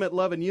that intimate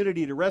love and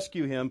unity to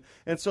rescue him.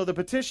 And so the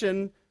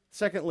petition,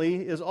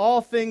 secondly, is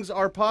all things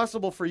are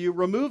possible for you.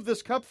 Remove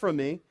this cup from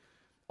me.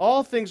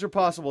 All things are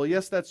possible.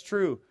 Yes, that's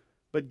true.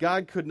 But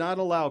God could not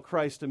allow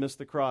Christ to miss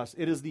the cross.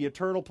 It is the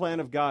eternal plan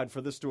of God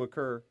for this to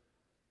occur.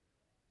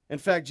 In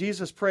fact,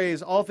 Jesus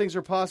prays, all things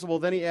are possible.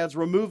 Then he adds,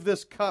 remove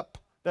this cup.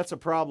 That's a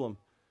problem.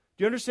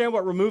 Do you understand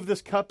what remove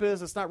this cup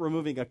is? It's not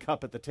removing a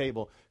cup at the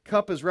table.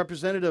 Cup is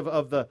representative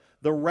of the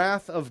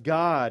wrath of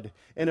God.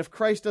 And if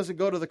Christ doesn't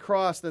go to the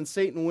cross, then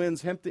Satan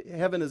wins.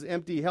 Heaven is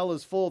empty. Hell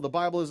is full. The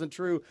Bible isn't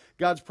true.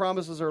 God's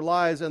promises are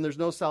lies, and there's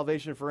no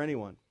salvation for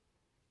anyone.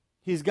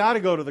 He's got to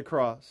go to the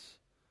cross.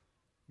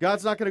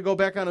 God's not going to go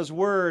back on his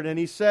word, and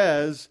he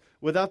says,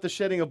 without the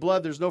shedding of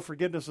blood, there's no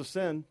forgiveness of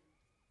sin.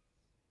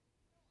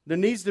 There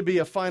needs to be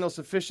a final,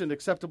 sufficient,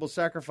 acceptable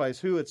sacrifice.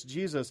 Who? It's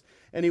Jesus.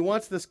 And he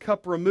wants this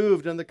cup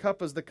removed, and the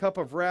cup is the cup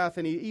of wrath.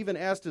 And he even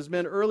asked his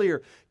men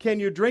earlier, can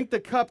you drink the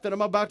cup that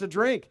I'm about to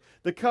drink?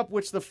 The cup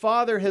which the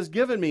Father has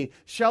given me.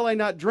 Shall I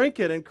not drink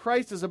it? And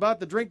Christ is about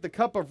to drink the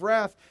cup of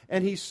wrath,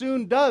 and he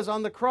soon does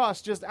on the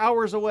cross, just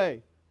hours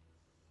away.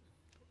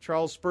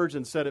 Charles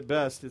Spurgeon said it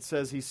best. It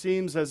says, he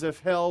seems as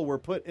if hell were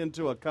put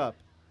into a cup.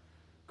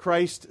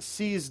 Christ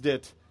seized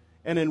it,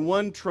 and in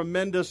one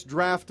tremendous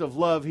draught of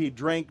love, he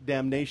drank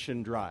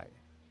damnation dry.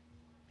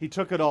 He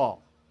took it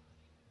all.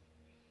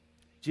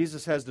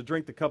 Jesus has to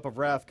drink the cup of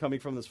wrath coming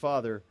from his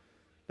Father.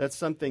 That's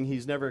something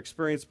he's never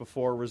experienced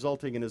before,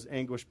 resulting in his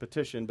anguished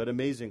petition. But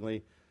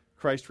amazingly,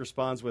 Christ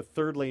responds with,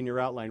 thirdly in your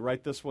outline,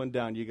 write this one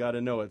down. You got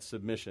to know it,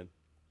 submission.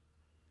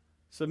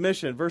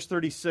 Submission, verse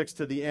 36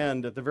 to the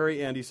end. At the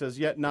very end, he says,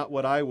 yet not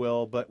what I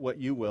will, but what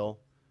you will.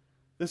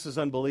 This is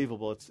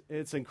unbelievable.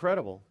 It's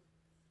incredible.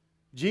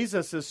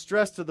 Jesus is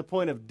stressed to the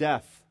point of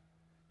death.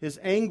 His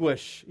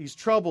anguish, he's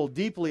troubled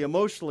deeply,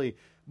 emotionally.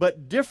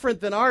 But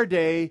different than our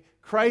day,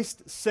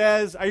 Christ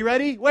says, are you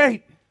ready?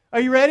 Wait, are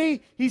you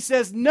ready? He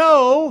says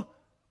no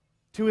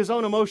to his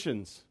own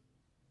emotions.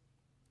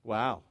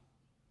 Wow.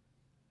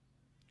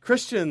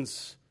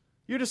 Christians,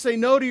 you're to say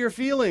no to your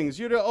feelings.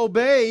 You're to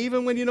obey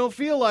even when you don't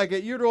feel like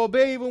it. You're to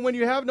obey even when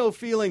you have no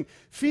feeling.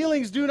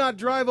 Feelings do not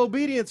drive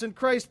obedience, and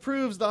Christ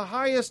proves the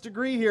highest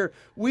degree here.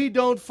 We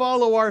don't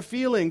follow our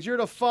feelings. You're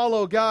to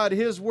follow God,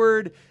 his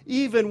word,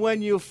 even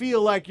when you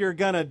feel like you're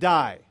going to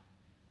die.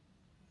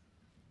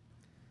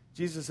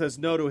 Jesus says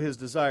no to his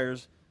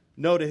desires,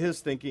 no to his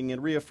thinking,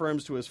 and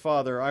reaffirms to his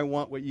Father, I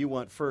want what you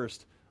want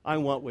first. I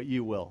want what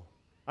you will.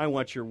 I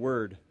want your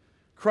word.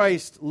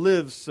 Christ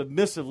lives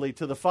submissively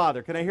to the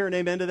Father. Can I hear an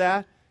amen to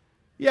that?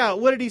 Yeah,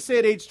 what did he say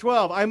at age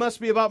 12? I must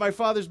be about my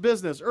Father's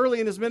business. Early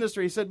in his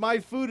ministry, he said, my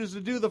food is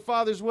to do the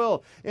Father's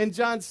will. In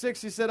John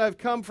 6, he said, I've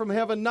come from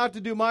heaven not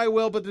to do my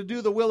will, but to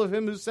do the will of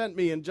him who sent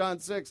me. In John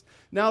 6.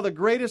 Now the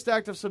greatest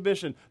act of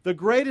submission, the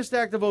greatest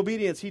act of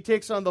obedience, he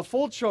takes on the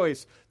full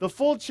choice, the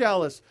full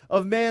chalice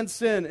of man's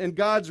sin and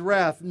God's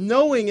wrath,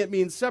 knowing it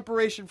means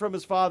separation from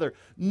his Father,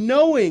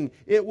 knowing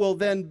it will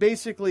then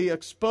basically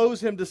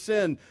expose him to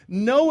sin,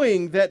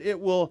 knowing that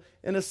it will,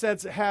 in a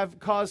sense,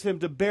 cause him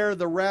to bear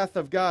the wrath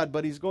of God,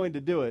 but he's going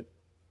to do it,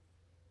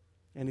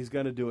 and he's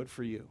going to do it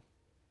for you.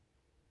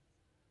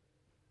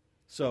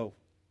 So,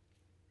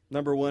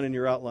 number one in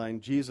your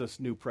outline, Jesus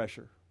knew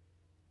pressure.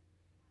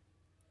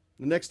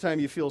 The next time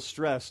you feel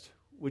stressed,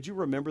 would you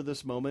remember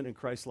this moment in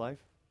Christ's life?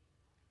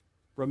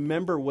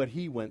 Remember what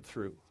he went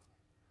through.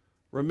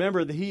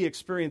 Remember that he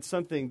experienced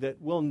something that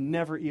we'll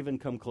never even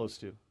come close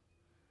to.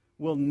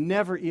 We'll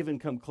never even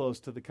come close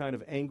to the kind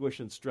of anguish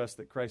and stress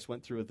that Christ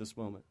went through at this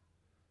moment.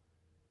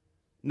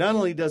 Not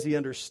only does he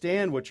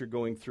understand what you're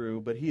going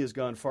through, but he has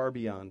gone far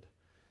beyond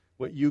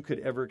what you could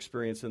ever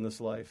experience in this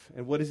life.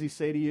 And what does he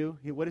say to you?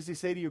 What does he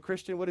say to you,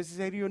 Christian? What does he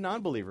say to you,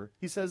 non-believer?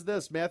 He says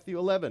this, Matthew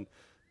 11,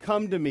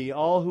 come to me,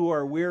 all who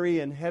are weary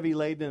and heavy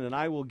laden, and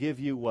I will give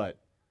you what?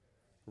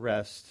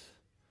 Rest.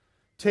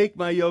 Take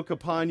my yoke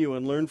upon you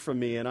and learn from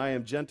me, and I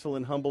am gentle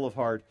and humble of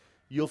heart.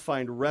 You'll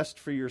find rest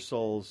for your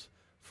souls,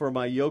 for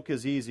my yoke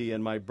is easy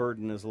and my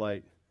burden is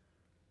light.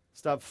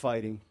 Stop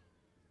fighting.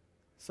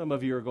 Some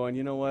of you are going,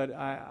 you know what,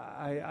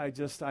 I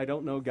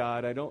don't know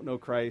God. I don't know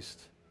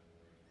Christ.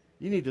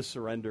 You need to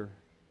surrender.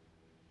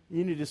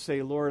 You need to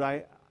say, Lord,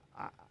 I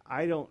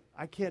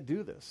can't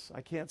do this.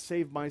 I can't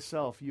save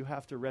myself. You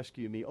have to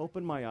rescue me.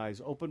 Open my eyes.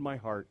 Open my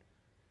heart.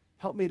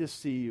 Help me to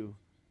see you.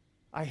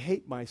 I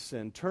hate my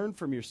sin. Turn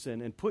from your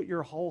sin and put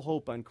your whole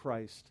hope on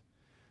Christ.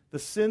 The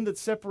sin that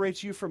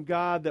separates you from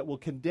God, that will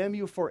condemn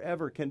you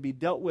forever, can be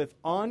dealt with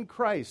on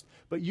Christ,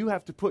 but you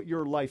have to put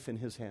your life in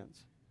his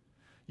hands.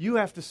 You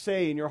have to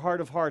say in your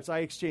heart of hearts, I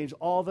exchange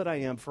all that I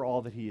am for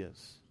all that he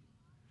is.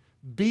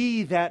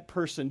 Be that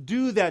person.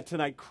 Do that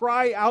tonight.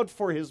 Cry out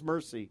for his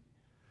mercy.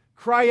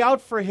 Cry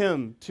out for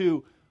him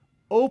to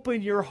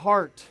open your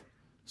heart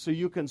so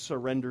you can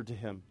surrender to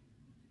him.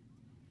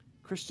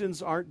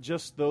 Christians aren't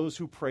just those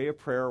who pray a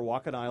prayer,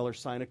 walk an aisle, or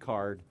sign a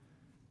card.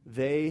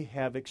 They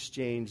have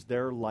exchanged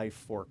their life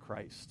for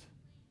Christ.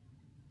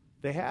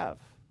 They have.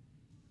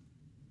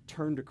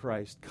 Turn to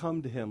Christ.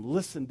 Come to him.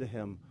 Listen to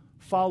him.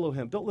 Follow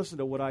him. Don't listen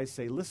to what I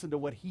say. Listen to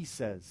what he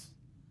says.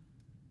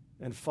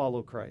 And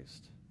follow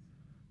Christ.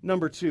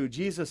 Number two,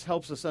 Jesus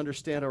helps us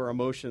understand our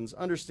emotions.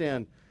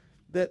 Understand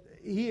that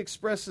he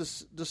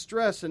expresses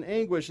distress and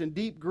anguish and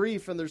deep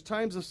grief, and there's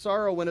times of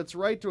sorrow when it's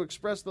right to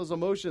express those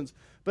emotions,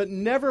 but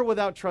never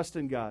without trust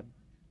in God.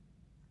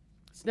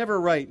 It's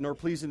never right nor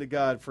pleasing to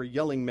God for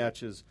yelling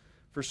matches,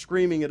 for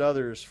screaming at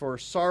others, for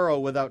sorrow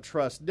without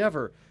trust.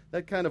 Never.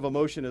 That kind of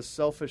emotion is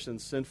selfish and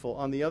sinful.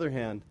 On the other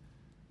hand,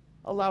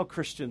 allow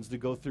Christians to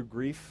go through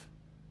grief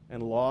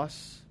and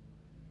loss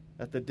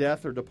at the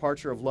death or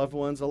departure of loved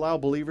ones. Allow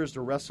believers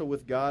to wrestle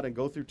with God and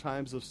go through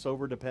times of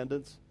sober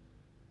dependence.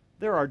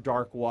 There are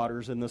dark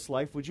waters in this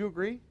life. Would you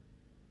agree?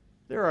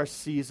 There are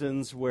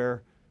seasons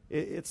where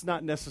it's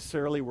not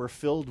necessarily we're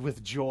filled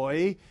with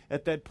joy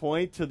at that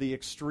point to the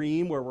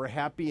extreme where we're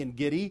happy and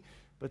giddy,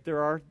 but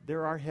there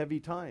are heavy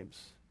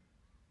times.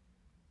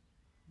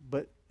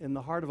 But in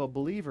the heart of a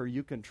believer,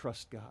 you can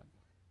trust God.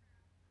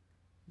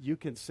 You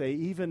can say,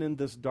 even in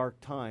this dark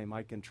time,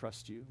 I can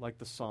trust you, like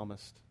the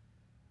psalmist.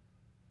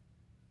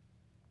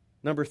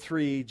 Number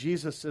three,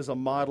 Jesus is a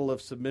model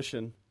of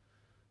submission.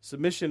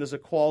 Submission is a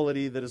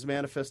quality that is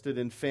manifested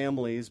in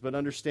families, but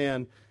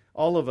understand,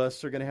 all of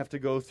us are going to have to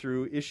go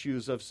through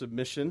issues of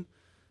submission.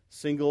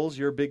 Singles,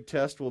 your big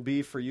test will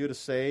be for you to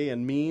say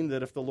and mean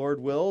that if the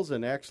Lord wills,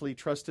 and actually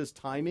trust his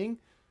timing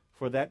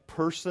for that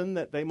person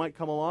that they might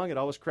come along. It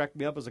always cracked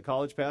me up as a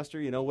college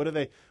pastor. You know, what are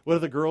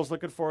the girls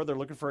looking for? They're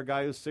looking for a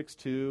guy who's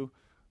 6'2",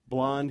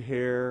 blonde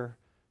hair,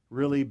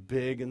 really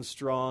big and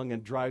strong,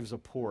 and drives a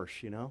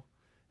Porsche, you know.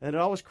 And it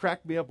always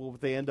cracked me up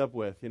what they end up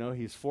with. You know,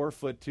 he's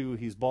 4'2",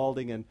 he's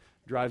balding, and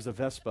drives a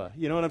Vespa.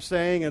 You know what I'm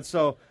saying? And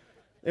so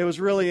it was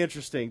really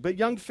interesting. But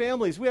young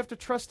families, we have to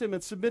trust him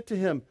and submit to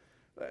him.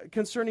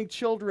 concerning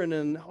children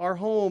and our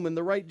home and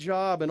the right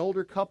job and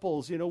older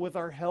couples, with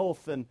our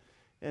health and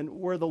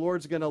where the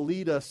Lord's going to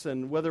lead us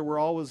and whether we're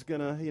always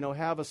going to,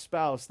 have a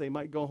spouse. They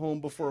might go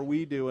home before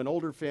we do. And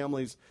older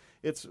families,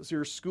 it's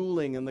your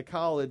schooling and the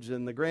college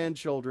and the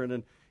grandchildren.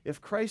 And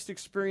if Christ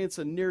experienced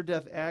a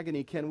near-death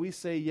agony, can we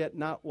say, yet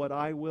not what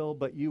I will,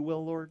 but you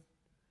will, Lord?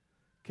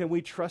 Can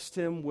we trust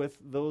him with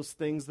those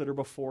things that are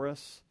before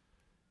us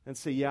and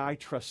say, yeah, I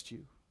trust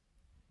you?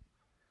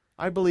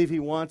 I believe he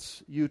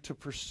wants you to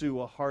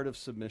pursue a heart of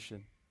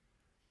submission.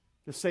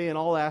 To say in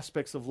all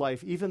aspects of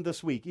life, even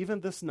this week,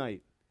 even this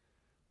night,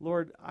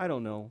 Lord, I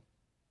don't know,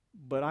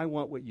 but I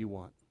want what you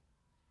want.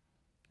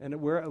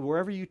 And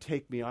wherever you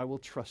take me, I will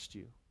trust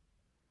you.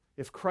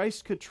 If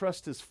Christ could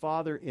trust his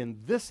Father in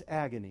this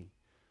agony,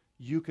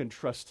 you can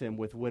trust him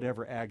with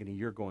whatever agony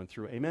you're going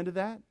through. Amen to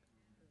that?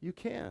 You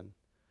can.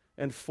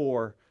 And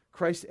 4,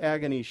 Christ's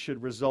agony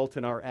should result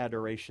in our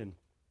adoration.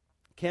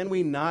 Can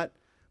we not,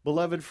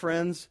 beloved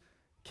friends,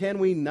 can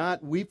we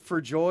not weep for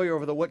joy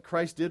over what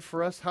Christ did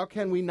for us? How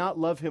can we not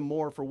love him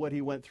more for what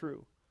he went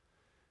through?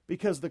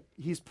 Because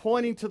he's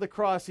pointing to the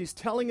cross. He's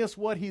telling us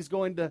what he's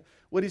going to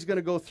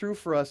go through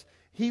for us.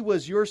 He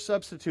was your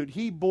substitute.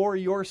 He bore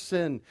your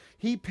sin.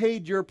 He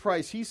paid your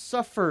price. He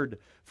suffered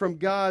from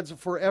God's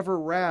forever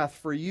wrath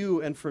for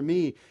you and for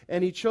me.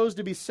 And he chose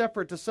to be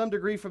separate to some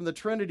degree from the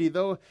Trinity,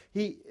 though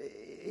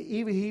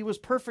he was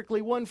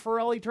perfectly one for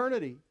all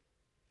eternity.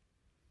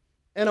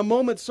 In a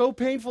moment so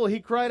painful, he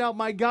cried out,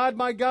 my God,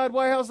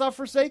 why hast thou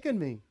forsaken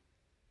me?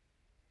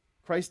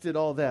 Christ did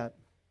all that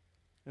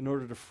in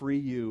order to free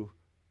you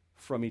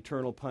from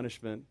eternal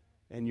punishment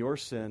and your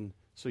sin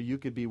so you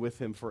could be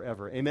with him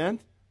forever. Amen?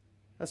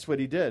 That's what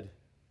he did.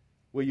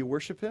 Will you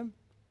worship him?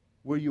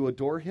 Will you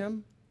adore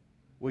him?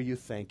 Will you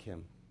thank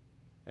him?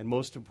 And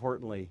most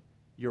importantly,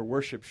 your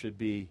worship should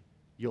be,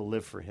 you'll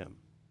live for him.